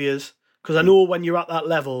special he is, because I know when you're at that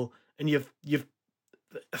level and you've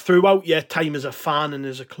throughout your time as a fan and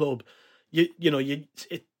as a club, you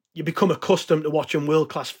become accustomed to watching world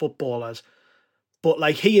class footballers. But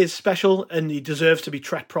like, he is special and he deserves to be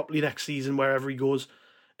treated properly next season wherever he goes.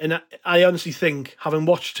 And I honestly think, having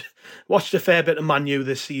watched a fair bit of Man U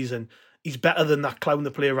this season, he's better than that clown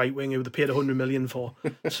that play right wing who they paid 100 million for.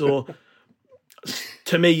 So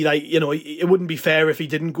to me, like, it wouldn't be fair if he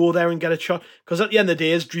didn't go there and get a shot. Because at the end of the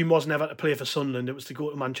day, his dream was never to play for Sunderland. It was to go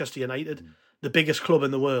to Manchester United, the biggest club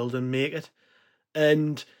in the world, and make it.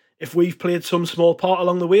 And if we've played some small part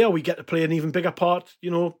along the way, or we get to play an even bigger part,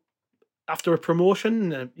 after a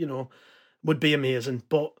promotion, would be amazing.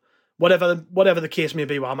 But whatever the case may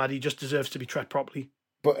be with Ahmad, he just deserves to be treated properly.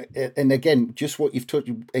 But, and again, just what you've touched,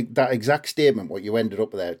 that exact statement, what you ended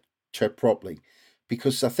up there, treated properly.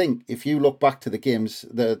 Because I think if you look back to the games,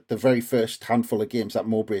 the very first handful of games that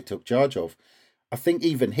Mowbray took charge of, I think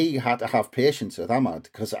even he had to have patience with Ahmad,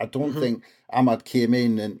 because I don't think Ahmad came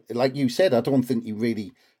in and, like you said, I don't think he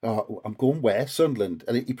really, I'm going where? Sunderland.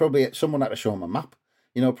 And he probably, someone had to show him a map,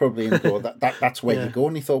 probably, and go, that's where you go.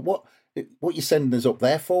 And he thought, what you sending us up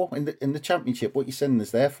there for in the Championship? What you sending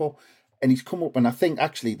us there for? And he's come up, and I think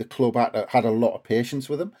actually the club had a lot of patience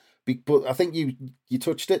with him. But I think you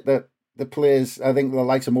touched it, that the players, I think the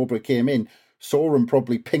likes of Mowbray came in, saw him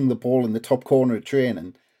probably ping the ball in the top corner of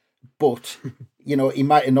training, but he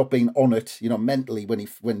might have not been on it, mentally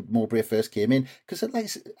when Mowbray first came in, because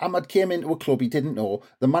like Ahmad came into a club he didn't know.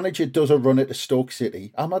 The manager does a run at Stoke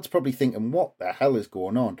City. Ahmad's probably thinking, what the hell is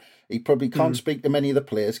going on? He probably can't speak to many of the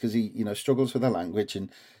players because he struggles with the language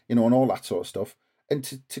and and all that sort of stuff. And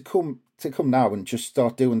to come now and just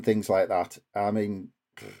start doing things like that, I mean.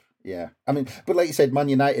 Yeah, I mean, but like you said, Man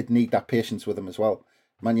United need that patience with him as well.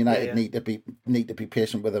 Man United need to be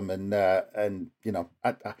patient with him, and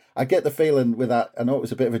I get the feeling with that. I know it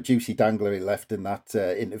was a bit of a juicy dangler he left in that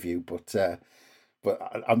interview, but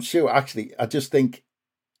I'm sure actually, I just think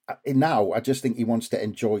he wants to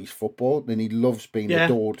enjoy his football and he loves being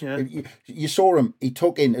adored. Yeah. You saw him; he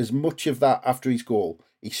took in as much of that after his goal.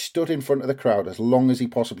 He stood in front of the crowd as long as he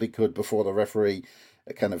possibly could before the referee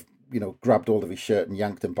kind of grabbed hold of his shirt and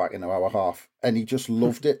yanked him back into our half, and he just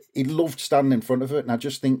loved it. He loved standing in front of it, and I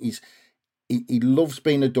just think he loves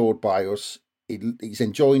being adored by us. He's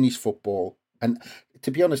enjoying his football, and to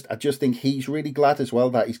be honest, I just think he's really glad as well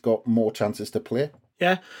that he's got more chances to play.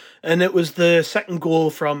 Yeah, and it was the second goal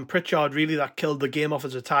from Pritchard really that killed the game off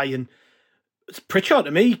as a tie, and it's Pritchard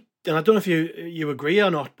to me, and I don't know if you agree or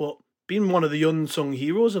not, but been one of the unsung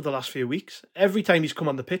heroes of the last few weeks. Every time he's come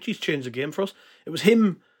on the pitch, he's changed the game for us. It was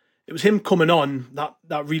him coming on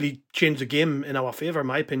that really changed the game in our favour, in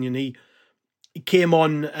my opinion. He came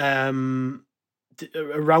on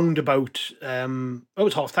around about it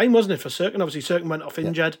was half time, wasn't it, for Cirkin? Obviously Cirkin went off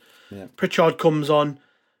injured. Yeah. Pritchard comes on,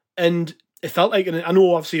 and it felt like, and I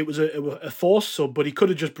know obviously it was a force sub, but he could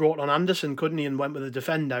have just brought on Anderson, couldn't he, and went with a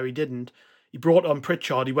defender. He didn't. He brought on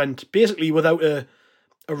Pritchard. He went basically without a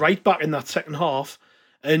right back in that second half,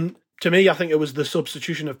 and to me, I think it was the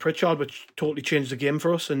substitution of Pritchard which totally changed the game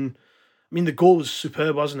for us. And I mean, the goal was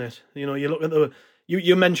superb, wasn't it? You look at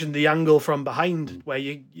you mentioned the angle from behind where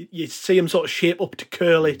you see him sort of shape up to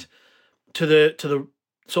curl it to the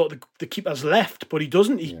sort of the keeper's left, but he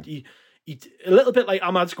doesn't. He a little bit like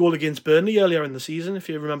Ahmad's goal against Burnley earlier in the season, if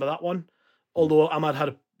you remember that one. Although Ahmad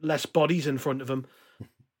had less bodies in front of him,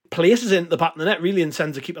 places it in the back of the net really and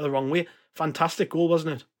sends the keeper the wrong way. Fantastic goal,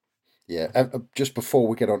 wasn't it? Yeah, just before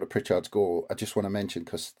we get on to Pritchard's goal, I just want to mention,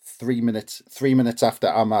 because 3 minutes after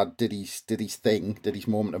Ahmad did his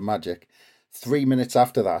moment of magic, 3 minutes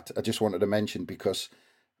after that, I just wanted to mention, because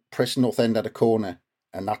Preston North End had a corner,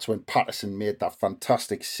 and that's when Patterson made that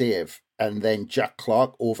fantastic save, and then Jack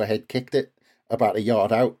Clark overhead kicked it about a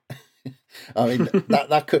yard out. I mean,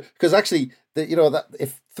 that could, because actually, that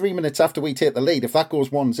if 3 minutes after we take the lead, if that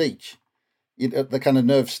goes ones each, the kind of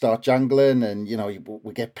nerves start jangling, and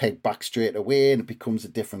we get pegged back straight away, and it becomes a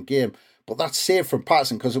different game. But that save from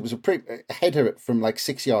Patterson, because it was a header from like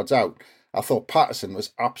 6 yards out, I thought Patterson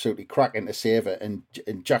was absolutely cracking to save it, and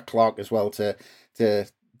Jack Clark as well to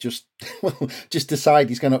just just decide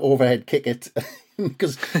he's going to overhead kick it.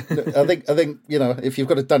 Because I think if you've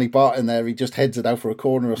got a Danny Barton there, he just heads it out for a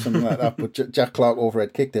corner or something like that. But Jack Clark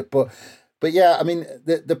overhead kicked it. But yeah, I mean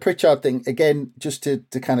the Pritchard thing again, just to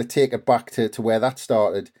kind of take it back to where that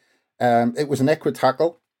started. It was an Eckwood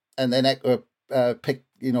tackle, and then Eckwood picked.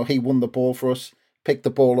 He won the ball for us, picked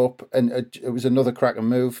the ball up, and it was another cracking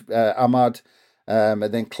move. Ahmad, and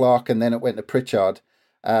then Clark, and then it went to Pritchard.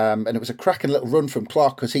 And it was a cracking little run from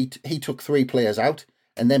Clark because he took 3 players out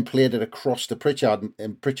and then played it across to Pritchard,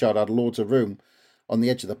 and Pritchard had loads of room on the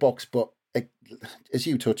edge of the box. But as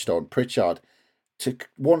you touched on, Pritchard to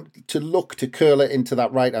look to curl it into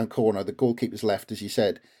that right hand corner, the goalkeeper's left, as you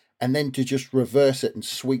said, and then to just reverse it and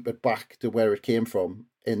sweep it back to where it came from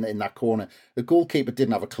in that corner. The goalkeeper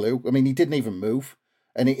didn't have a clue. I mean, he didn't even move,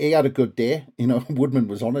 and he had a good day. Woodman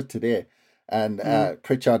was on it today. And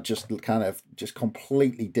Pritchard just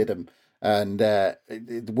completely did him, and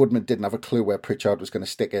Woodman didn't have a clue where Pritchard was going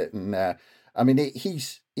to stick it. And I mean,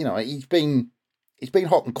 he's been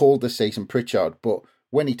hot and cold this season, Pritchard. But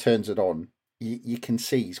when he turns it on, you can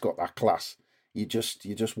see he's got that class. You just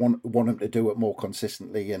want him to do it more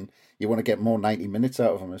consistently, and you want to get more 90 minutes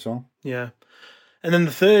out of him as well. Yeah, and then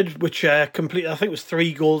the third, which I think it was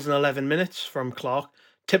 3 goals in 11 minutes from Clark.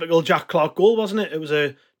 Typical Jack Clark goal, wasn't it? It was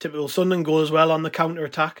a typical Sunderland goal as well on the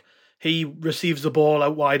counter-attack. He receives the ball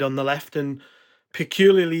out wide on the left, and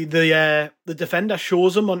peculiarly the defender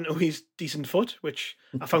shows him onto his decent foot, which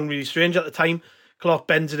I found really strange at the time. Clark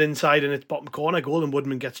bends it inside and it's bottom corner goal, and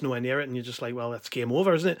Woodman gets nowhere near it, and you're just like, well, that's game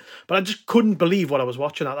over, isn't it? But I just couldn't believe what I was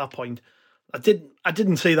watching at that point. I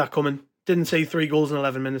didn't see that coming. Didn't see 3 goals in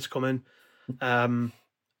 11 minutes coming. And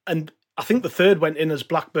I think the third went in as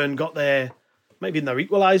Blackburn got there, maybe in their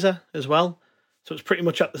equaliser as well. So it was pretty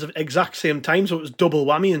much at the exact same time. So it was double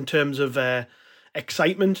whammy in terms of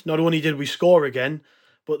excitement. Not only did we score again,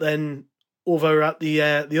 but then over at the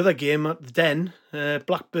other game at the Den,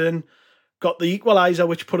 Blackburn got the equaliser,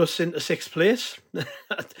 which put us into 6th place.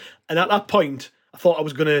 And at that point, I thought I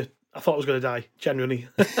was gonna die. Genuinely,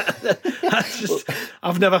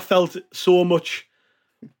 I've never felt so much.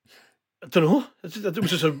 I don't know. It was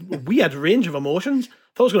just a weird range of emotions.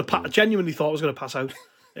 Genuinely thought I was going to pass out.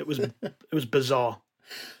 It was bizarre.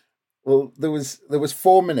 Well, there was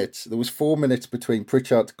 4 minutes. There was 4 minutes between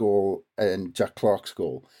Pritchard's goal and Jack Clark's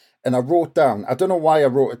goal, and I wrote down. I don't know why I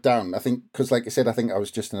wrote it down. I think because, like I said, I think I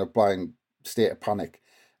was just in a blind state of panic.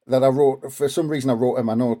 That I wrote for some reason. I wrote in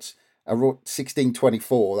my notes. I wrote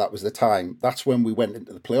 16:24. That was the time. That's when we went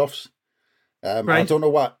into the playoffs. Right. I don't know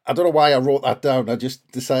why I wrote that down. I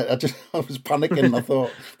just decided. I was panicking. And I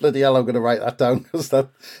thought, bloody hell, I'm going to write that down because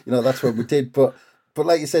that's what we did. But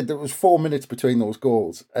like you said, there was 4 minutes between those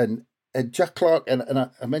goals, and Jack Clark and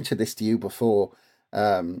I mentioned this to you before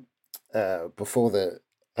before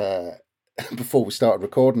we started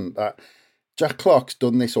recording, that Jack Clark's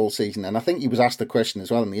done this all season, and I think he was asked the question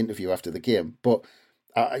as well in the interview after the game. But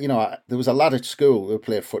there was a lad at school who I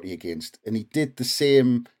played footy against, and he did the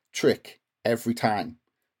same trick every time,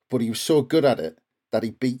 but he was so good at it that he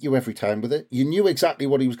beat you every time with it. You knew exactly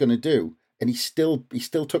what he was going to do, and he still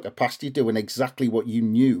took it past you doing exactly what you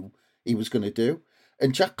knew he was going to do.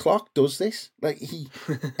 And Jack Clark does this. I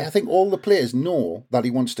think all the players know that he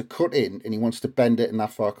wants to cut in and he wants to bend it in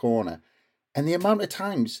that far corner. And the amount of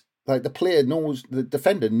times, the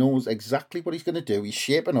defender knows exactly what he's going to do. He's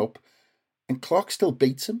shaping up, and Clark still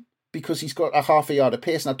beats him, because he's got a half a yard of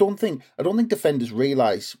pace. And I don't think defenders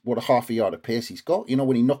realise what a half a yard of pace he's got.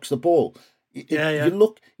 When he knocks the ball,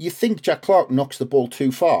 you think Jack Clark knocks the ball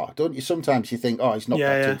too far, don't you? Sometimes you think, he's knocked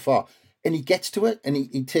that too far. And he gets to it and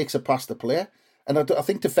he takes it past the player. And I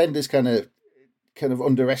think defenders kind of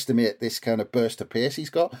underestimate this kind of burst of pace he's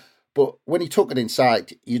got. But when he took it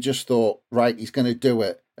inside, you just thought, right, he's going to do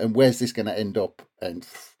it. And where's this going to end up? And,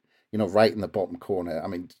 right in the bottom corner. I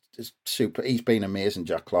mean, it's super. He's been amazing,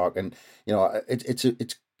 Jack Clark. And,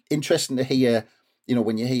 it's interesting to hear,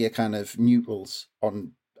 when you hear kind of neutrals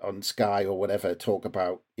on Sky or whatever talk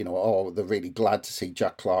about, they're really glad to see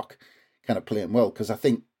Jack Clark kind of playing well. Because I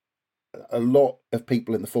think a lot of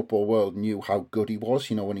people in the football world knew how good he was,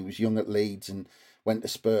 when he was young at Leeds and went to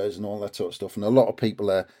Spurs and all that sort of stuff. And a lot of people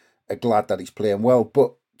are glad that he's playing well.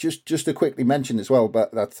 But just to quickly mention as well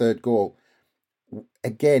about that third goal,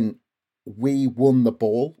 again, we won the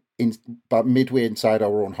ball about midway inside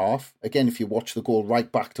our own half. Again, if you watch the goal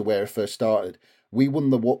right back to where it first started, we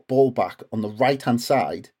won the ball back on the right-hand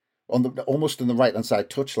side, almost on the right-hand side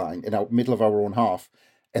touchline in our middle of our own half.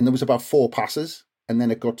 And there was about 4 passes, and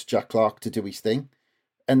then it got to Jack Clark to do his thing.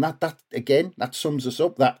 And that sums us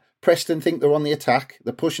up, that Preston think they're on the attack.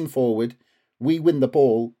 They're pushing forward. We win the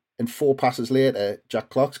ball, and 4 passes later, Jack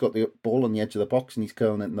Clark's got the ball on the edge of the box and he's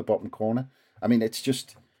curling it in the bottom corner. I mean, it's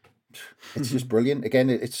just brilliant. Again,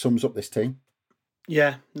 it sums up this team.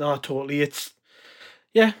 Yeah, no, totally.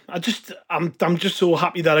 I'm just so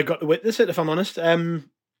happy that I got to witness it, if I'm honest.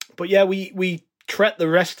 But yeah, we treat the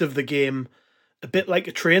rest of the game a bit like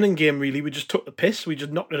a training game, really. We just took the piss. We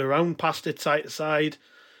just knocked it around, passed it side to side,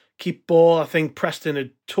 keep ball. I think Preston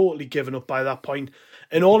had totally given up by that point.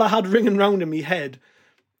 And all I had ringing round in my head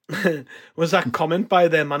was that comment by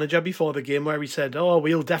their manager before the game where he said, "Oh,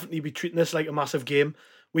 we'll definitely be treating this like a massive game.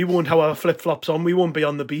 We won't have our flip-flops on. We won't be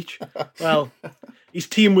on the beach." Well, his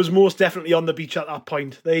team was most definitely on the beach at that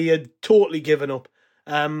point. They had totally given up.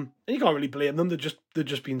 And you can't really blame them. They're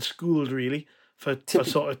just being schooled, really, for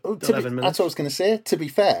sort of 11 minutes. That's what I was going to say. To be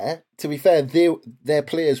fair, their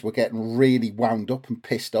players were getting really wound up and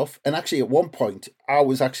pissed off. And actually, at one point, I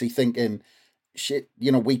was actually thinking, shit,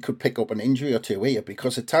 we could pick up an injury or two here,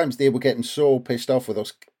 because at times they were getting so pissed off with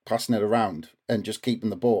us passing it around and just keeping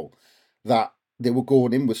the ball that they were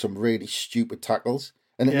going in with some really stupid tackles.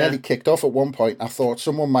 And it nearly kicked off at one point. I thought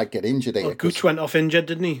someone might get injured here. Well, Gooch went off injured,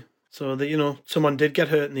 didn't he? So that, someone did get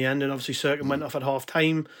hurt in the end, and obviously Cirkin went off at half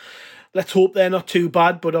time. Let's hope they're not too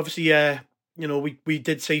bad, but obviously, we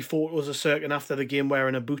did see photos of Cirkin after the game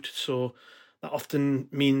wearing a boot, so that often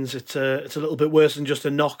means it's a little bit worse than just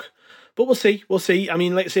a knock. But we'll see. I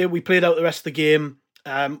mean, like I say, we played out the rest of the game.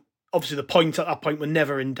 Obviously, the points at that point were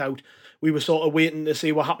never in doubt. We were sort of waiting to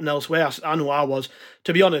see what happened elsewhere. I know I was.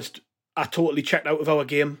 To be honest, I totally checked out of our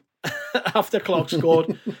game after Clark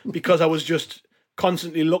scored because I was just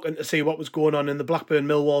constantly looking to see what was going on in the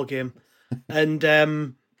Blackburn-Millwall game. And,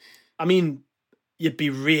 I mean, you'd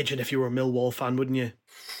be raging if you were a Millwall fan, wouldn't you?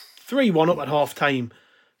 3-1 up at half-time.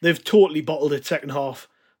 They've totally bottled it second half.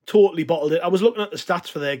 Totally bottled it. I was looking at the stats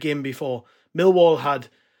for their game before. Millwall had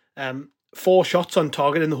 4 shots on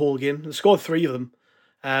target in the whole game. They scored 3 of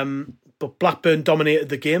them. But Blackburn dominated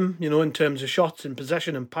the game, in terms of shots and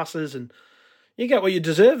possession and passes, and you get what you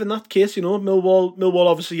deserve in that case. Millwall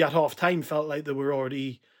obviously at half time felt like they were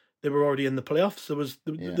already in the playoffs.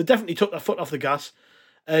 They definitely took their foot off the gas,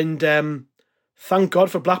 and thank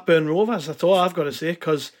God for Blackburn Rovers. That's all I've got to say,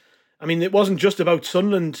 because I mean it wasn't just about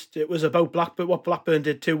Sunderland; it was about Blackburn. What Blackburn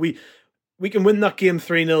did too. We can win that game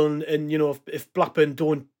 3-0, and if Blackburn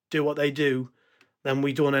don't do what they do, then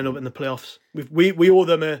we don't end up in the playoffs. We owe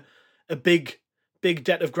them a big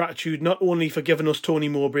debt of gratitude, not only for giving us Tony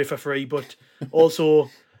Mowbray for free, but also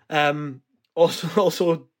knocking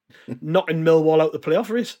Millwall out the playoff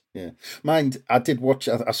race. Yeah, mind, I did watch.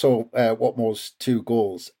 I saw Watmore's 2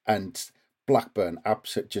 goals, and Blackburn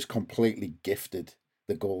absolutely just completely gifted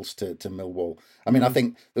the goals to Millwall. I mean, I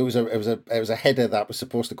think it was a header that was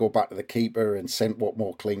supposed to go back to the keeper and sent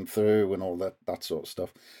Watmore clean through and all that sort of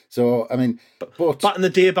stuff. So I mean, but back in the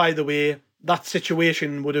day, by the way, that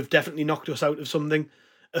situation would have definitely knocked us out of something.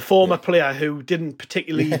 A former player who didn't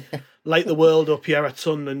particularly light the world up here at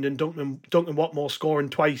Sunderland, and Duncan Watmore scoring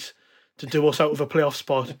twice to do us out of a playoff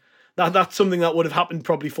spot. That's something that would have happened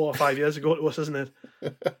probably 4 or 5 years ago to us, isn't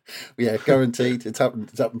it? Yeah, guaranteed. It's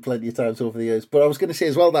happened plenty of times over the years. But I was going to say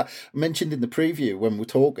as well that I mentioned in the preview when we were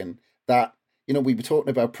talking that, we were talking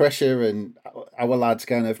about pressure and our lads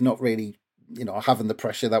kind of not really, having the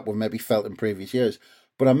pressure that we maybe felt in previous years.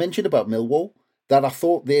 But I mentioned about Millwall that I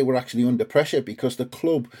thought they were actually under pressure because the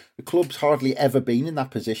club's hardly ever been in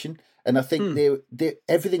that position. And I think they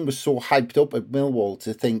everything was so hyped up at Millwall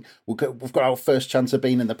to think we've got our first chance of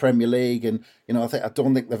being in the Premier League, and I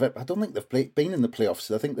don't think they've been in the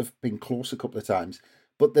playoffs. I think they've been close a couple of times,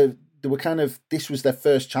 but they were this was their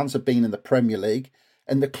first chance of being in the Premier League,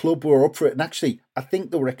 and the club were up for it. And actually, I think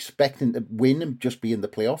they were expecting to win and just be in the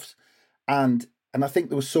playoffs, and I think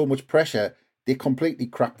there was so much pressure they completely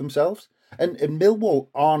crapped themselves. And Millwall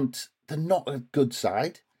they're not a good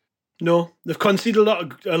side. No, they've conceded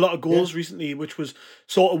a lot of goals recently, which was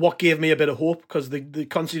sort of what gave me a bit of hope, because they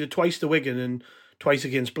conceded twice to Wigan and twice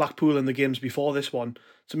against Blackpool in the games before this one.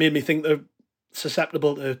 So it made me think they're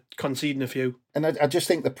susceptible to conceding a few. And I just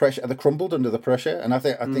think they crumbled under the pressure. And I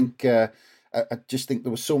just think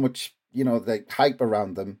there was so much, the hype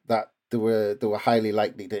around them that they were highly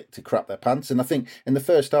likely to crap their pants. And I think in the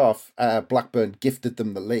first half, Blackburn gifted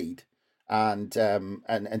them the lead. And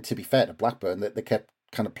to be fair to Blackburn, that they kept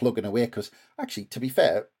kind of plugging away, because actually, to be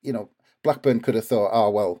fair, Blackburn could have thought, oh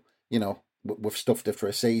well, we've stuffed it for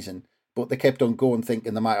a season, but they kept on going,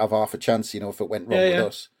 thinking they might have half a chance, if it went wrong with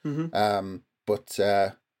us. Mm-hmm.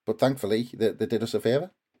 But thankfully, they did us a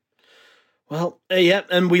favour. Well,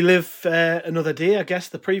 and we live another day. I guess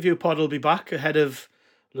the preview pod will be back ahead of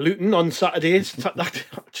Luton on Saturday. I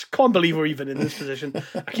just can't believe we're even in this position.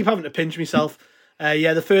 I keep having to pinch myself.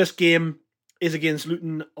 The first game is against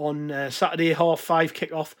Luton on Saturday, 5:30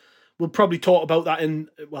 kickoff. We'll probably talk about that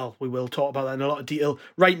we will talk about that in a lot of detail.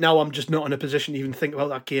 Right now, I'm just not in a position to even think about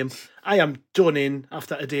that game. I am done in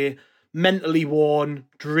after today, mentally worn,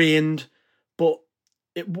 drained, but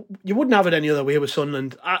you wouldn't have it any other way with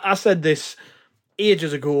Sunderland. I said this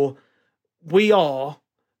ages ago. We are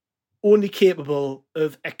only capable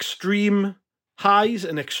of extreme highs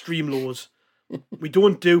and extreme lows. We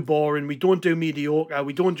don't do boring. We don't do mediocre.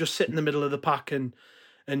 We don't just sit in the middle of the pack and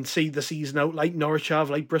see the season out like Norwich have,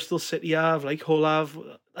 like Bristol City have, like Hull have.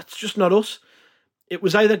 That's just not us. It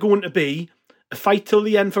was either going to be a fight till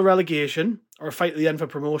the end for relegation or a fight till the end for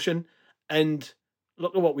promotion. And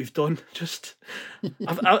look at what we've done. Just, do you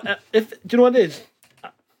know what it is?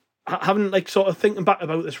 I haven't sort of thinking back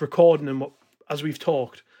about this recording and as we've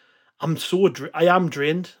talked. I am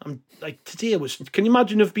drained. I'm like, today can you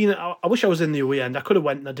imagine I wish I was in the away end. I could have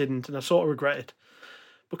went and I didn't, and I sort of regret it.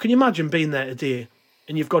 But can you imagine being there today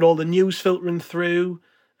and you've got all the news filtering through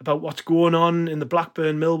about what's going on in the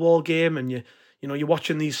Blackburn Millwall game, and you're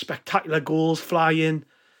watching these spectacular goals fly in.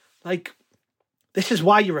 Like, this is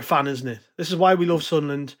why you're a fan, isn't it? This is why we love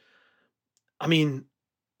Sunderland. I mean,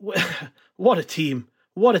 what a team.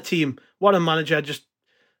 What a team. What a manager. Just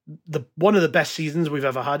one of the best seasons we've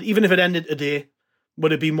ever had. Even if it ended today,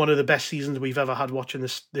 would have been one of the best seasons we've ever had watching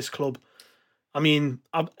this club. I mean,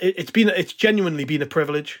 it's genuinely been a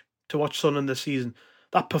privilege to watch Sunderland this season.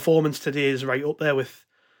 That performance today is right up there with.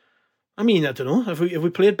 I mean, I don't know. Have we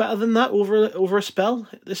played better than that over a spell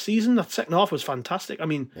this season? That second half was fantastic. I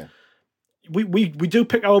mean, yeah. We do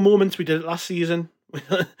pick our moments. We did it last season.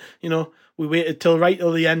 We waited till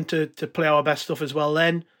the end to play our best stuff as well.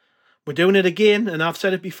 Then we're doing it again, and I've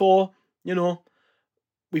said it before.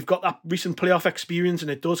 We've got that recent playoff experience,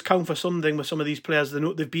 and it does count for something with some of these players.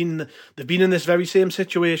 They've been in this very same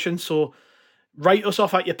situation. So write us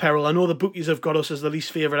off at your peril. I know the bookies have got us as the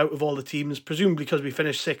least favourite out of all the teams, presumably because we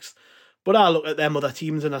finished 6th. But I look at them other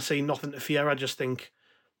teams and I see nothing to fear. I just think,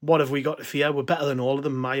 what have we got to fear? We're better than all of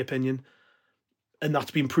them, in my opinion. And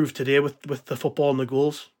that's been proved today with the football and the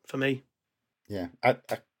goals for me. Yeah, I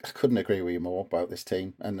couldn't agree with you more about this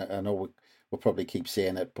team. And I know we'll probably keep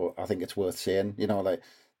saying it, but I think it's worth saying.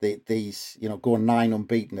 These going 9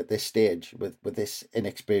 unbeaten at this stage with this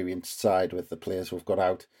inexperienced side, with the players we've got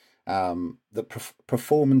out. The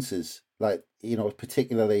performances,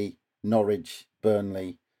 particularly Norwich,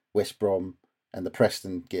 Burnley, West Brom, and the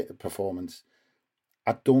Preston performance,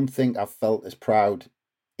 I don't think I've felt as proud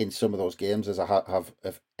in some of those games as I have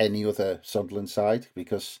of any other Sunderland side,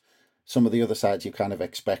 because some of the other sides you kind of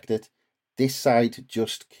expect it. This side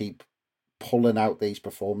just keep pulling out these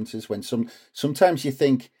performances when sometimes you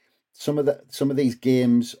think some of these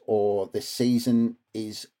games or this season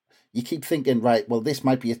is, you keep thinking, right, well, this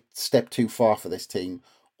might be a step too far for this team,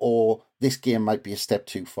 or this game might be a step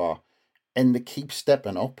too far, and they keep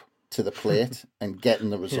stepping up to the plate and getting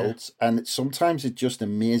the results. Yeah. And sometimes it just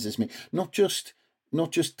amazes me, not just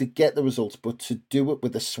to get the results, but to do it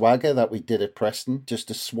with the swagger that we did at Preston, just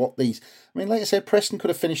to swat these. I mean, like I said, Preston could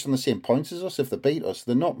have finished on the same points as us if they beat us.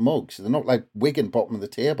 They're not mugs. They're not like Wigan bottom of the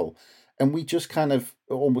table. And we just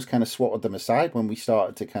almost swatted them aside when we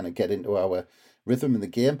started to kind of get into our rhythm in the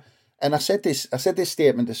game. And I said this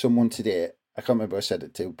statement to someone today. I can't remember who I said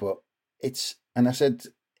it to, but it's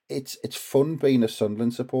fun being a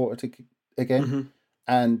Sunderland supporter again. Mm-hmm.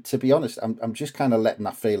 And to be honest, I'm just kind of letting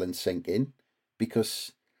that feeling sink in,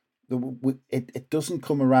 because it doesn't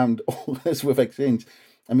come around as we've experienced.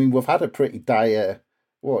 I mean, we've had a pretty dire,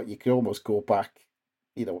 you could almost go back,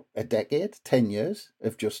 a decade, 10 years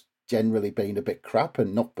of just generally being a bit crap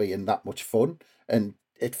and not being that much fun, and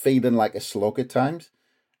it feeling like a slog at times.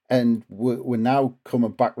 And we're now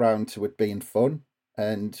coming back round to it being fun,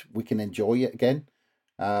 and we can enjoy it again.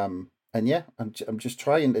 And yeah, I'm just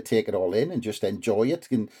trying to take it all in and just enjoy it.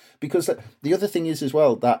 And because the other thing is as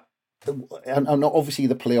well that, and obviously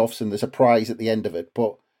the playoffs and there's a prize at the end of it,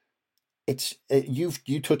 but it's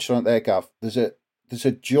you touched on it there, Gav. There's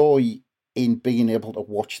a joy in being able to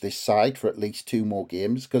watch this side for at least 2 more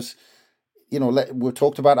games, because we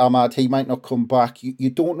talked about Ahmad. He might not come back. You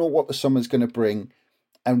don't know what the summer's going to bring,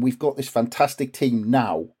 and we've got this fantastic team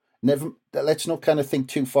now. Let's not kind of think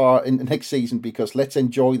too far in the next season, because let's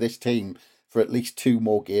enjoy this team for at least 2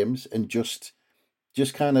 more games and just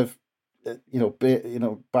kind of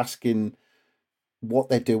bask in what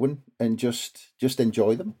they're doing and just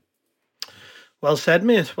enjoy them. Well said,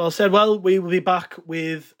 mate. Well said. Well, we will be back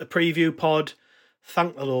with a preview pod,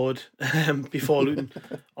 thank the Lord, before Luton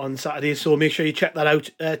on Saturday. So make sure you check that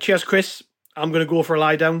out. Cheers, Chris. I'm going to go for a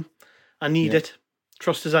lie down. I need it.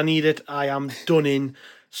 Trust us, I need it. I am done in.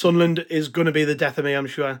 Sunderland is going to be the death of me, I'm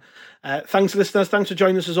sure. Thanks, listeners. Thanks for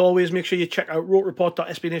joining us as always. Make sure you check out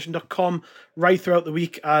rotereport.sbnation.com right throughout the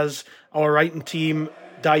week as our writing team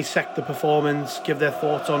dissect the performance, give their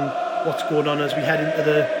thoughts on what's going on as we head into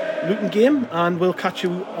the Luton game, and we'll catch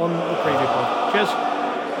you on the preview pod. Cheers.